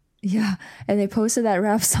 Yeah. And they posted that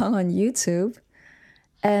rap song on YouTube.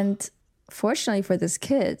 And fortunately for this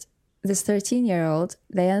kid, this 13-year-old,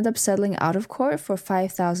 they ended up settling out of court for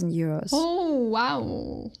 5,000 euros. Oh,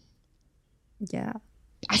 wow. Yeah.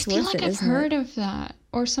 I feel like I've heard of that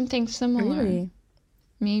or something similar. Really?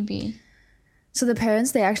 Maybe. So the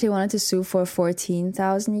parents, they actually wanted to sue for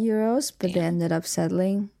 14,000 euros, but they ended up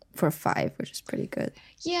settling for 5, which is pretty good.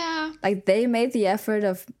 Yeah. Like, they made the effort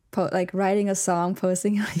of writing a song,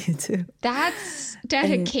 posting it on YouTube. That's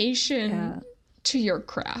dedication to your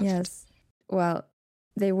craft. Yes. Well,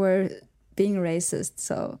 they were being racist,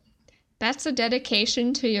 so. That's a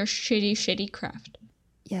dedication to your shitty craft.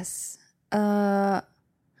 Yes. Now,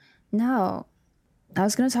 I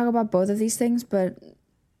was going to talk about both of these things, but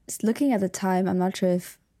looking at the time, I'm not sure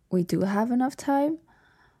if we do have enough time.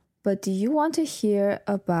 But do you want to hear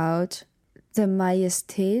about the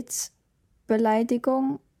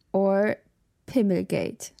Majestätsbeleidigung or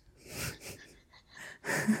Pimmelgate?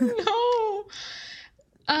 No.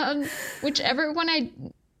 Whichever one I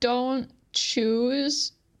don't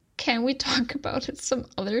choose, can we talk about it some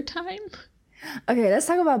other time? Okay, let's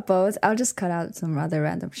talk about both. I'll just cut out some other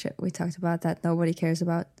random shit we talked about that nobody cares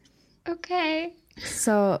about. Okay.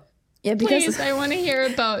 So, yeah, because... Please, I want to hear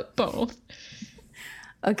about both.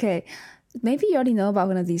 Okay. Maybe you already know about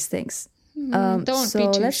one of these things. Don't be too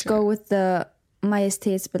So let's sure. go with the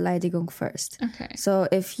Majestätsbeleidigung first. Okay. So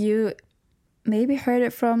if you maybe heard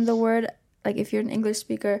it from the word, like if you're an English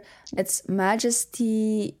speaker, it's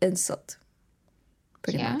majesty insult.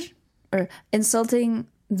 Pretty much. Or insulting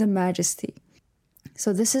the majesty.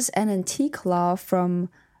 So this is an antique law from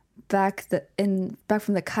back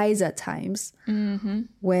from the Kaiser times,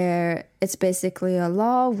 where it's basically a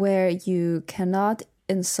law where you cannot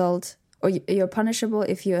insult, or you're punishable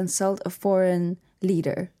if you insult a foreign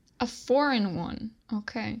leader. A foreign one.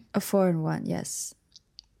 Okay. A foreign one, yes.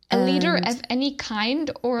 A leader of any kind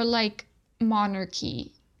or like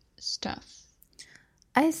monarchy stuff?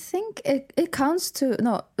 I think it counts to,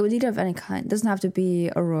 no, a leader of any kind. It doesn't have to be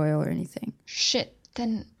a royal or anything. Shit,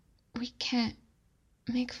 then we can't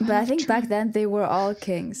make fun But of I think Trump. back then they were all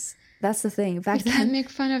kings. That's the thing. We can't make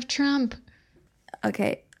fun of Trump.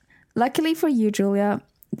 Okay. Luckily for you, Julia,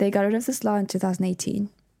 they got rid of this law in 2018.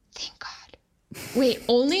 Thank God. Wait,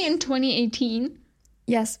 only in 2018?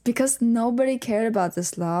 Yes, because nobody cared about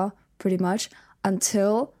this law, pretty much,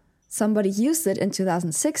 until somebody used it in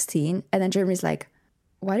 2016. And then Germany's like,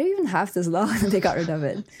 why do we even have this law? And they got rid of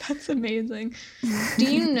it. That's amazing. Do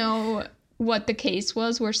you know what the case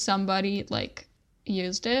was where somebody like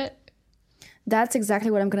used it? That's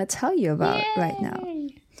exactly what I'm going to tell you about right now.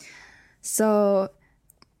 So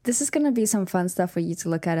this is going to be some fun stuff for you to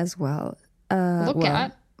look at as well. Look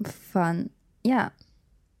at? Fun. Yeah.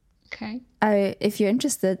 Okay. If you're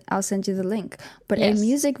interested, I'll send you the link. But Yes. a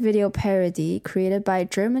music video parody created by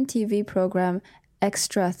German TV program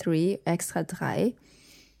Extra 3, Extra 3.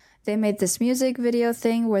 They made this music video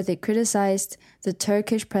thing where they criticized the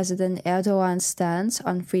Turkish President Erdogan's stance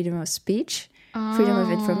on freedom of speech, freedom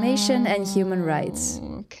of information, and human rights.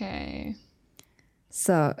 Okay.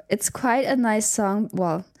 So it's quite a nice song.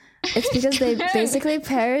 Well, it's because they basically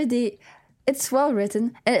parody. It's well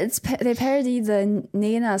written. And they parody the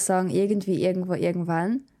Nena song Irgendwie, Irgendwo,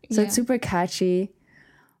 Irgendwann. So it's super catchy.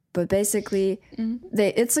 But basically,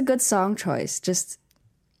 it's a good song choice, just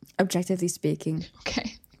objectively speaking.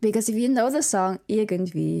 Okay. Because if you know the song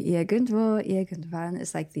Irgendwie, Irgendwo, Irgendwann,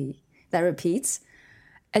 it's like that repeats.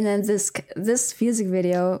 And then this music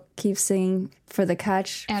video keeps singing for the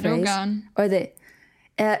catch Erdogan. Phrase. Or basically,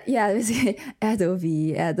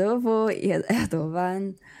 Erdovi, Erdovo,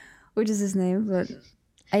 Erdovan, which is his name. But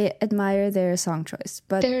I admire their song choice.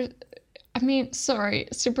 But sorry,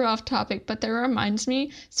 super off topic, but that reminds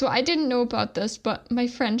me. So I didn't know about this, but my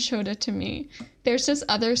friend showed it to me. There's this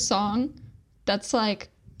other song that's like,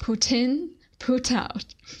 Putin, put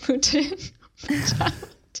out. Putin, put out.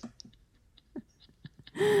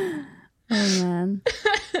 Oh, man.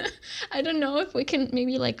 I don't know if we can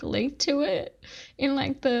maybe like link to it in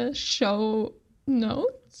like the show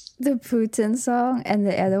notes. The Putin song and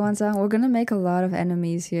the Erdogan song, we're going to make a lot of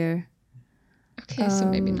enemies here. Okay, so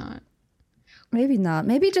maybe not. Maybe not.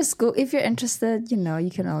 Maybe just go, if you're interested, you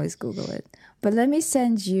can always Google it. But let me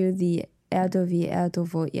send you the Erdovi,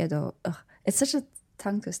 Erdovo, Erdo. Ugh, it's such a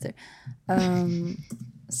tongue twister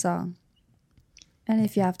song. And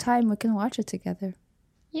if you have time, we can watch it together.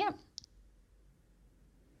 Yeah.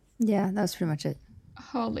 Yeah, that was pretty much it.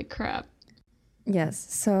 Holy crap.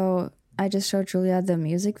 Yes, so I just showed Julia the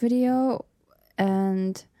music video,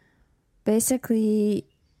 and basically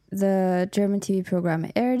the German TV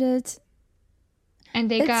program aired it. And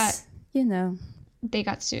they got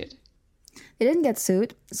sued. They didn't get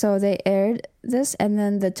sued, so they aired this, and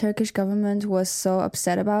then the Turkish government was so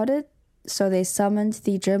upset about it, so they summoned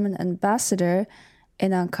the German ambassador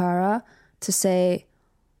in Ankara to say,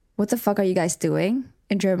 what the fuck are you guys doing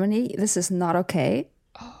in Germany? This is not okay.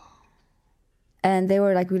 And they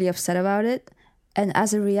were like really upset about it. And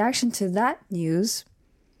as a reaction to that news,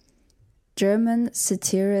 German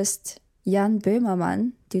satirist Jan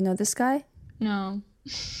Böhmermann, do you know this guy? No.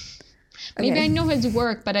 Maybe I know his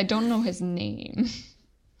work, but I don't know his name.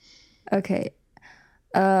 Okay.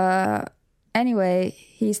 Anyway,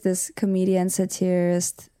 he's this comedian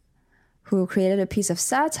satirist who created a piece of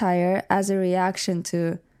satire as a reaction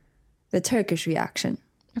to the Turkish reaction.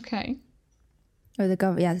 Okay. Or the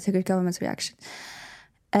Turkish government's reaction.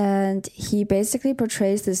 And he basically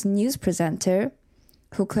portrays this news presenter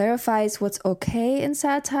who clarifies what's okay in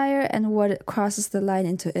satire and what crosses the line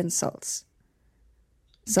into insults.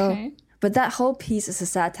 So, but that whole piece is a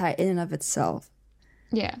satire in and of itself.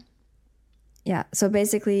 Yeah. Yeah. So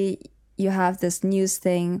basically, you have this news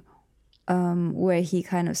thing where he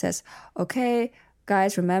kind of says, okay,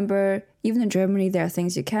 guys, remember, even in Germany, there are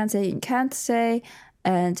things you can say, you can't say.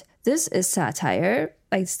 And this is satire.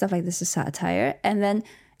 Like, stuff like this is satire. And then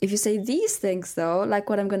if you say these things, though, like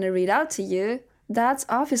what I'm going to read out to you, that's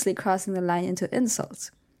obviously crossing the line into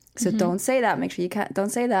insults. So don't say that. Make sure you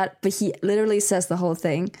don't say that. But he literally says the whole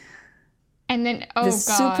thing. And then, this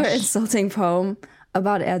super insulting poem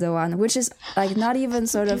about Erdogan, which is like not even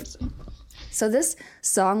sort of... So this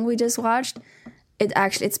song we just watched,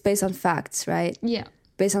 it's based on facts, right? Yeah.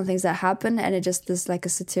 Based on things that happen, and it just is like a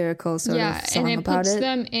satirical sort of song about it. Yeah, and it puts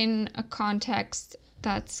them in a context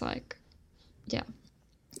that's like, yeah.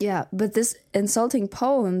 Yeah, but this insulting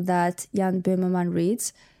poem that Jan Böhmermann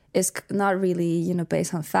reads is not really,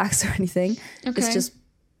 based on facts or anything. Okay. It's just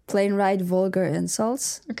plain right vulgar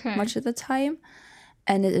insults much of the time.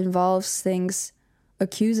 And it involves things,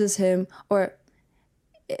 accuses him, or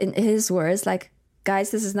in his words, like,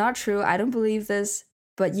 guys, this is not true. I don't believe this,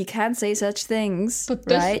 but you can't say such things,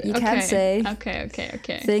 right? You can't say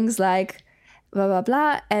things like blah, blah,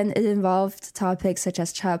 blah. And it involved topics such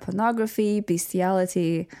as child pornography,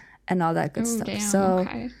 bestiality, and all that good stuff.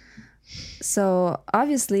 Damn, so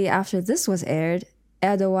obviously after this was aired,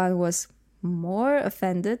 Erdogan was more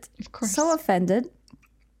offended. Of course. So offended.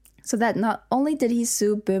 So that not only did he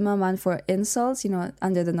sue Böhmermann for insults,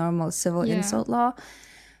 under the normal civil insult law,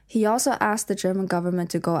 he also asked the German government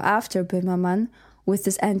to go after Böhmermann with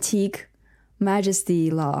this antique majesty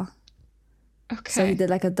law. Okay. So he did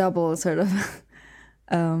like a double sort of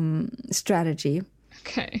strategy.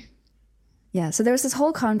 Okay. Yeah, so there was this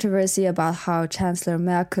whole controversy about how Chancellor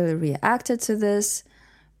Merkel reacted to this,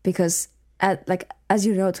 because as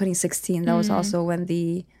you know, 2016, that was also when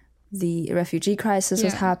the refugee crisis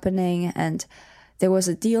was happening, and there was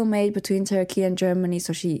a deal made between Turkey and Germany.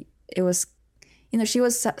 So she was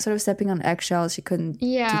sort of stepping on eggshells. She couldn't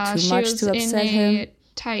do too much to upset him. She was in a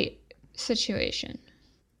tight situation.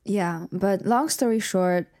 Yeah, but long story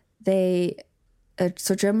short,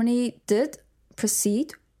 so Germany did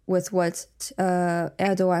proceed with what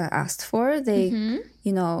Erdogan asked for. They,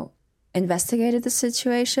 investigated the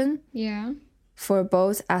situation. Yeah. For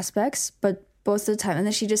both aspects, but both of the time. And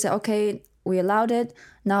then she just said, okay, we allowed it.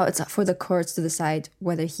 Now it's for the courts to decide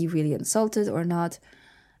whether he really insulted or not.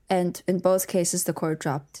 And in both cases, the court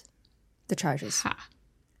dropped the charges. Ha.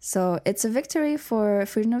 So it's a victory for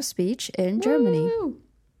freedom of speech in Germany. Woo!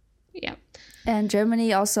 Yeah. And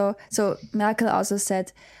Germany also, so Merkel also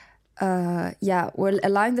said, we're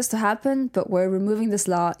allowing this to happen, but we're removing this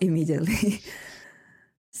law immediately.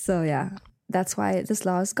 So yeah, that's why this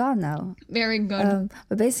law is gone now. Very good.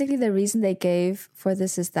 But basically the reason they gave for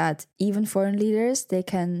this is that even foreign leaders, they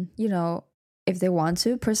can, if they want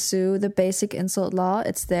to, pursue the basic insult law.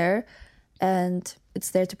 It's there, and it's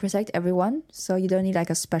there to protect everyone. So you don't need like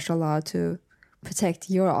a special law to protect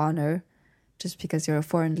your honor just because you're a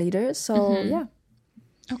foreign leader. So yeah.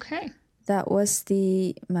 Okay. That was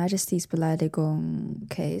the Majesty's Beleidigung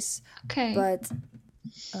case. Okay. But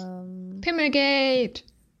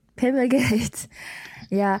Pimmelgate.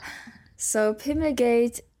 Yeah. So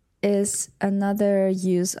Pimmelgate is another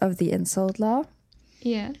use of the insult law.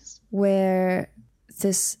 Yes. Where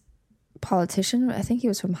this politician, I think he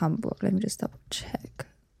was from Hamburg. Let me just double check.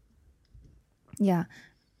 Yeah.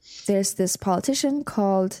 There's this politician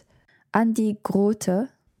called Andi Grote.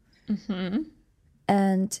 Mm-hmm.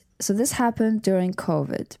 And so this happened during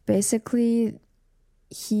COVID. Basically,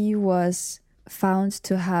 he was found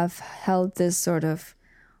to have held this sort of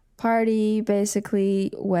party,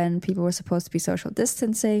 basically, when people were supposed to be social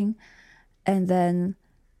distancing. And then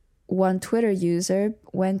one Twitter user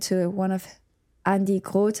went to one of Andy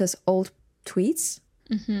Grote's old tweets,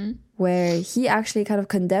 where he actually kind of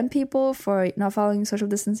condemned people for not following social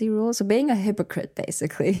distancing rules. So being a hypocrite,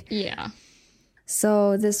 basically. Yeah.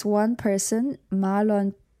 So this one person,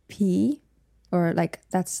 Marlon P, or like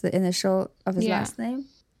that's the initial of his last name,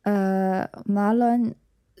 Marlon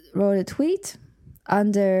wrote a tweet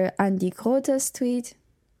under Andy Grote's tweet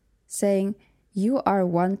saying, "You are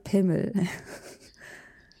one Pimmel."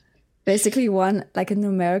 Basically one, like a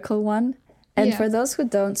numerical one. And for those who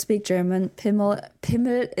don't speak German,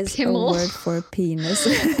 Pimmel is a word for penis.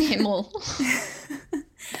 Pimmel.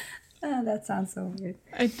 That sounds so weird.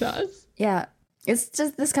 It does. Yeah. It's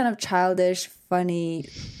just this kind of childish, funny,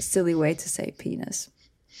 silly way to say penis.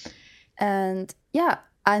 And yeah,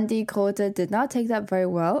 Andy Grote did not take that very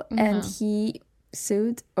well. And he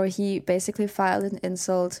sued, or he basically filed an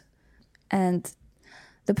insult. And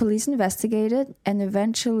the police investigated. And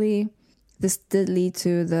eventually this did lead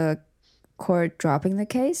to the court dropping the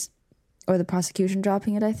case, or the prosecution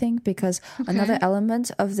dropping it, I think, because another element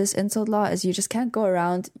of this insult law is you just can't go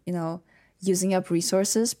around, using up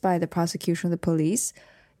resources by the prosecution or the police.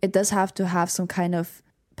 It does have to have some kind of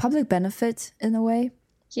public benefit in a way.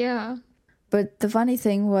 Yeah. But the funny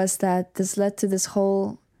thing was that this led to this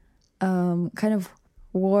whole kind of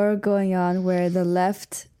war going on where the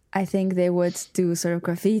left, I think they would do sort of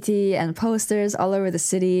graffiti and posters all over the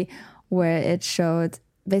city where it showed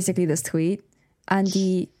basically this tweet,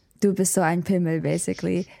 Andy, du bist so ein Pimmel,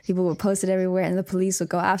 basically. People would post it everywhere and the police would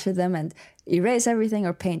go after them and erase everything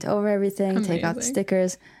or paint over everything, take out the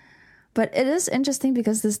stickers. But it is interesting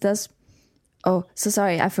because this does... Oh, so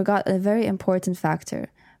sorry, I forgot a very important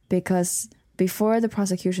factor, because before the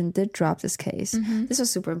prosecution did drop this case, this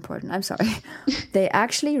was super important, I'm sorry, they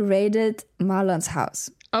actually raided Marlon's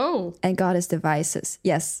house. Oh. And got his devices.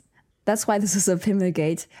 Yes. That's why this is a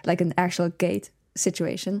Pimmelgate, like an actual gate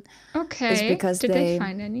situation. Okay. Is because did they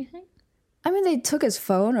find anything? I mean, they took his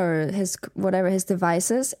phone or his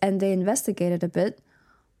devices, and they investigated a bit.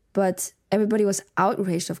 But everybody was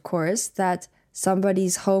outraged, of course, that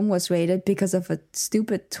somebody's home was raided because of a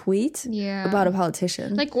stupid tweet about a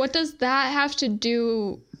politician. Like, what does that have to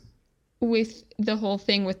do with the whole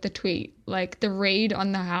thing with the tweet? Like, the raid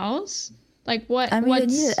on the house? Like, what? I mean, they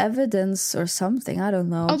needed evidence or something. I don't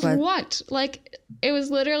know. Of what? Like, it was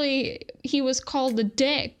literally, he was called a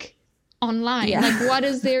dick online. Yeah. Like, what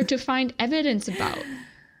is there to find evidence about?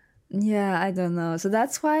 Yeah, I don't know. So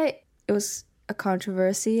that's why it was a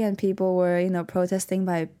controversy and people were, protesting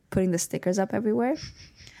by putting the stickers up everywhere.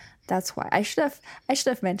 That's why. I should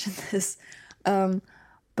have mentioned this.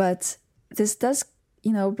 But this does,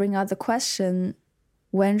 bring out the question,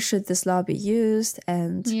 when should this law be used?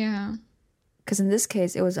 And yeah. Because in this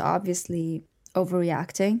case, it was obviously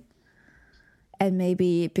overreacting. And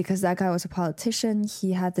maybe because that guy was a politician,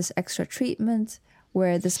 he had this extra treatment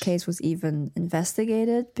where this case was even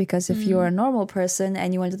investigated. Because if you're a normal person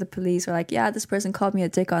and you went to the police or like, yeah, this person called me a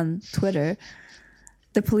dick on Twitter,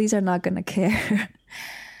 the police are not going to care.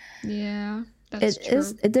 Yeah, that's true.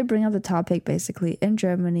 It did bring up the topic, basically, in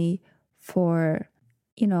Germany for,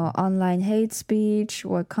 online hate speech,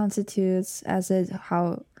 what constitutes as it,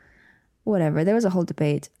 how... Whatever. There was a whole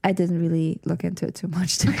debate. I didn't really look into it too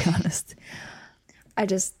much, to be honest. I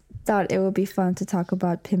just thought it would be fun to talk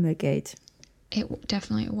about Pimmelgate. It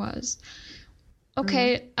definitely was.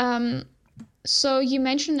 Okay. So you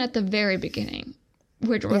mentioned at the very beginning,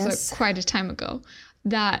 which was quite a time ago,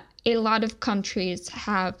 that a lot of countries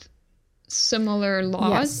have similar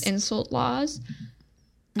laws, insult laws.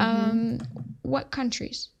 What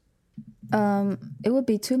countries? It would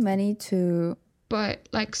be too many to... But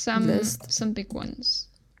like some big ones.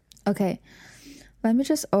 Okay. Let me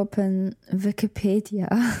just open Wikipedia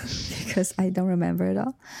because I don't remember it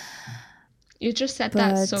all. You just said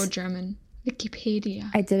that so German.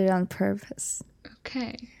 Wikipedia. I did it on purpose.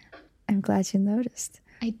 Okay. I'm glad you noticed.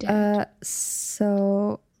 I did.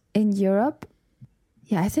 So in Europe,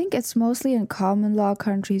 I think it's mostly in common law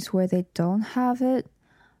countries where they don't have it.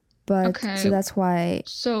 But so that's why.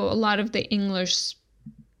 So a lot of the English,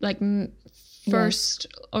 like first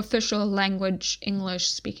official language English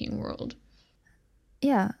speaking world.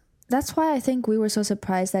 Yeah. That's why I think we were so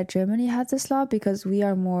surprised that Germany had this law, because we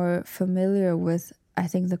are more familiar with, I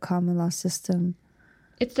think, the common law system.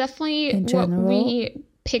 It's definitely what we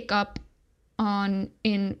pick up on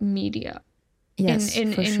in media. Yes,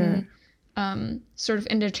 for sure. Sort of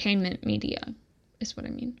entertainment media is what I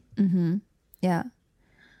mean. Mm-hmm. Yeah.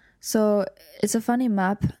 So it's a funny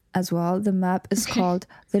map as well. The map is called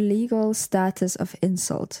The Legal Status of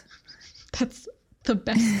Insult. That's the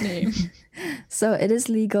best name. So it is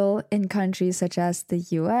legal in countries such as the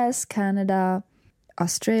US, Canada,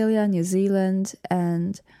 Australia, New Zealand,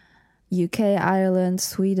 and UK, Ireland,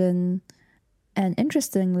 Sweden, and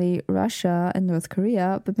interestingly, Russia and North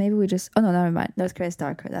Korea. But maybe we just... Oh, no, never mind. North Korea is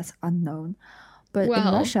darker. That's unknown. But in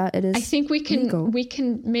Russia, it is I think we legal.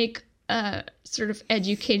 can make a sort of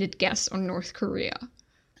educated guess on North Korea.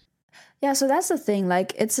 Yeah, so that's the thing.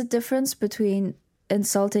 Like, it's a difference between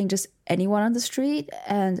insulting just anyone on the street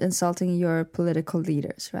and insulting your political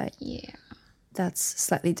leaders, right? Yeah. That's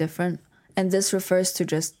slightly different. And this refers to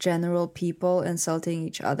just general people insulting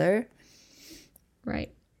each other.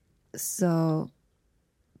 Right. So,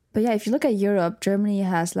 but yeah, if you look at Europe, Germany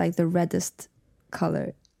has like the reddest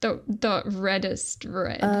color. The reddest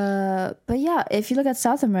red. But yeah, if you look at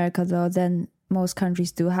South America though, then most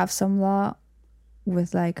countries do have some law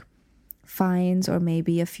with like fines or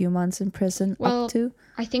maybe a few months in prison up to.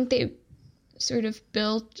 I think they sort of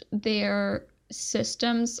built their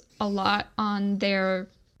systems a lot on their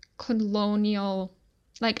colonial,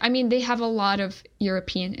 like, I mean, they have a lot of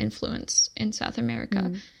European influence in South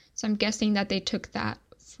America. So I'm guessing that they took that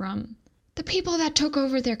from the people that took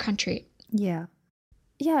over their country. Yeah.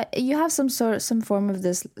 Yeah, you have some form of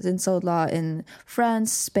this insult law in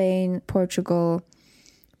France, Spain, Portugal,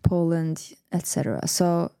 Poland, etc.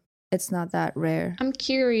 So it's not that rare. I'm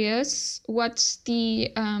curious, what's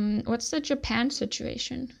the Japan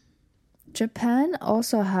situation? Japan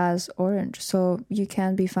also has orange, so you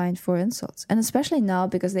can be fined for insults. And especially now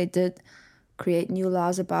because they did create new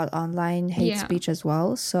laws about online hate speech as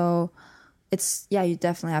well. So it's, you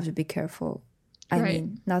definitely have to be careful. I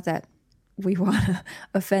mean, not that we want to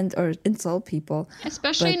offend or insult people.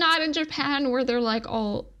 Especially not in Japan where they're like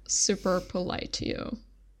all super polite to you,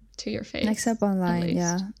 to your face. Except online,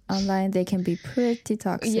 yeah. Online they can be pretty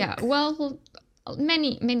toxic. Yeah, well,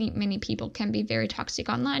 many people can be very toxic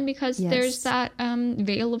online because there's that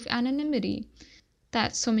veil of anonymity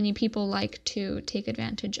that so many people like to take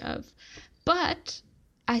advantage of. But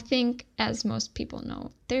I think, as most people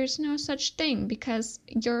know, there's no such thing because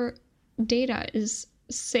your data is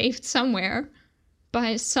saved somewhere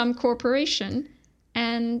by some corporation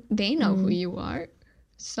and they know who you are.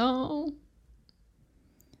 So,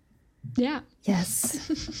 yeah.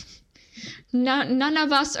 Yes. None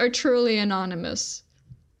of us are truly anonymous,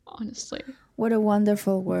 honestly. What a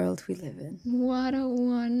wonderful world we live in. What a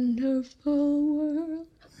wonderful world.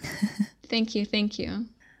 Thank you.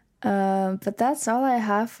 But that's all I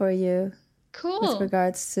have for you. Cool. With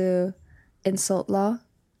regards to insult law.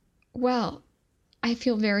 Well, I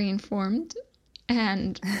feel very informed,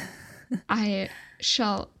 and I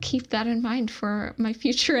shall keep that in mind for my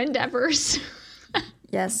future endeavors.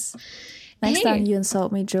 Yes. Next time you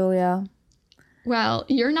insult me, Julia. Well,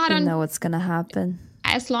 you're not you know what's going to happen.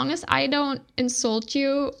 As long as I don't insult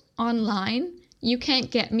you online, you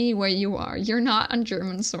can't get me where you are. You're not on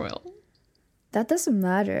German soil. That doesn't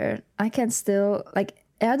matter. I can still, like,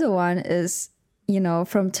 Erdogan is,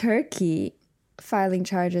 from Turkey filing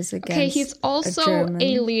charges against Okay, he's also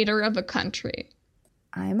a leader of a country.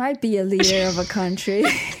 I might be a leader of a country.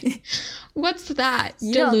 What's that?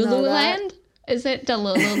 Delululand? Is it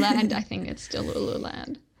Delululand? I think it's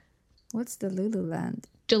Delululand. What's Delululand?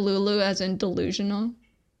 Delulu as in delusional.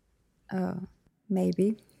 Oh,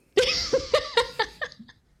 maybe.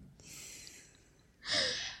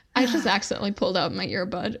 I just accidentally pulled out my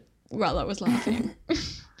earbud while I was laughing.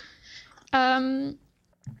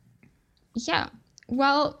 Yeah.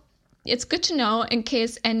 Well, it's good to know in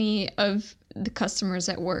case any of the customers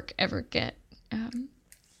at work ever get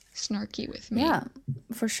snarky with me. Yeah,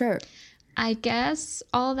 for sure. I guess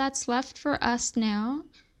all that's left for us now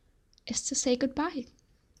is to say goodbye.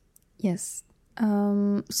 Yes.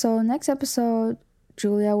 So next episode,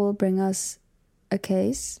 Julia will bring us a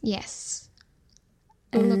case. Yes.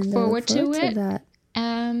 We'll look forward to it. That.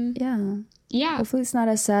 Yeah. Yeah. Hopefully it's not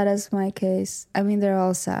as sad as my case. I mean, they're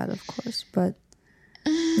all sad, of course, but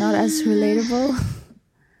not as relatable.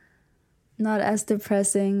 Not as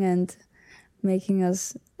depressing and making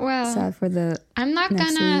us sad for the I'm not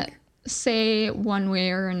gonna say one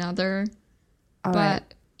way or another,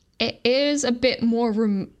 but it is a bit more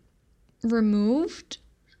removed.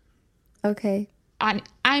 Okay. I'm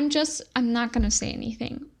not gonna say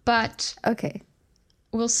anything, but okay.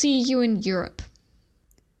 We'll see you in Europe.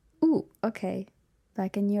 Ooh, okay.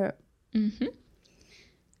 Back in Europe. Mm-hmm.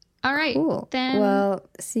 All right. Cool. Then. Well,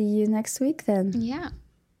 see you next week then. Yeah.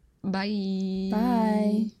 Bye.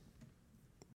 Bye.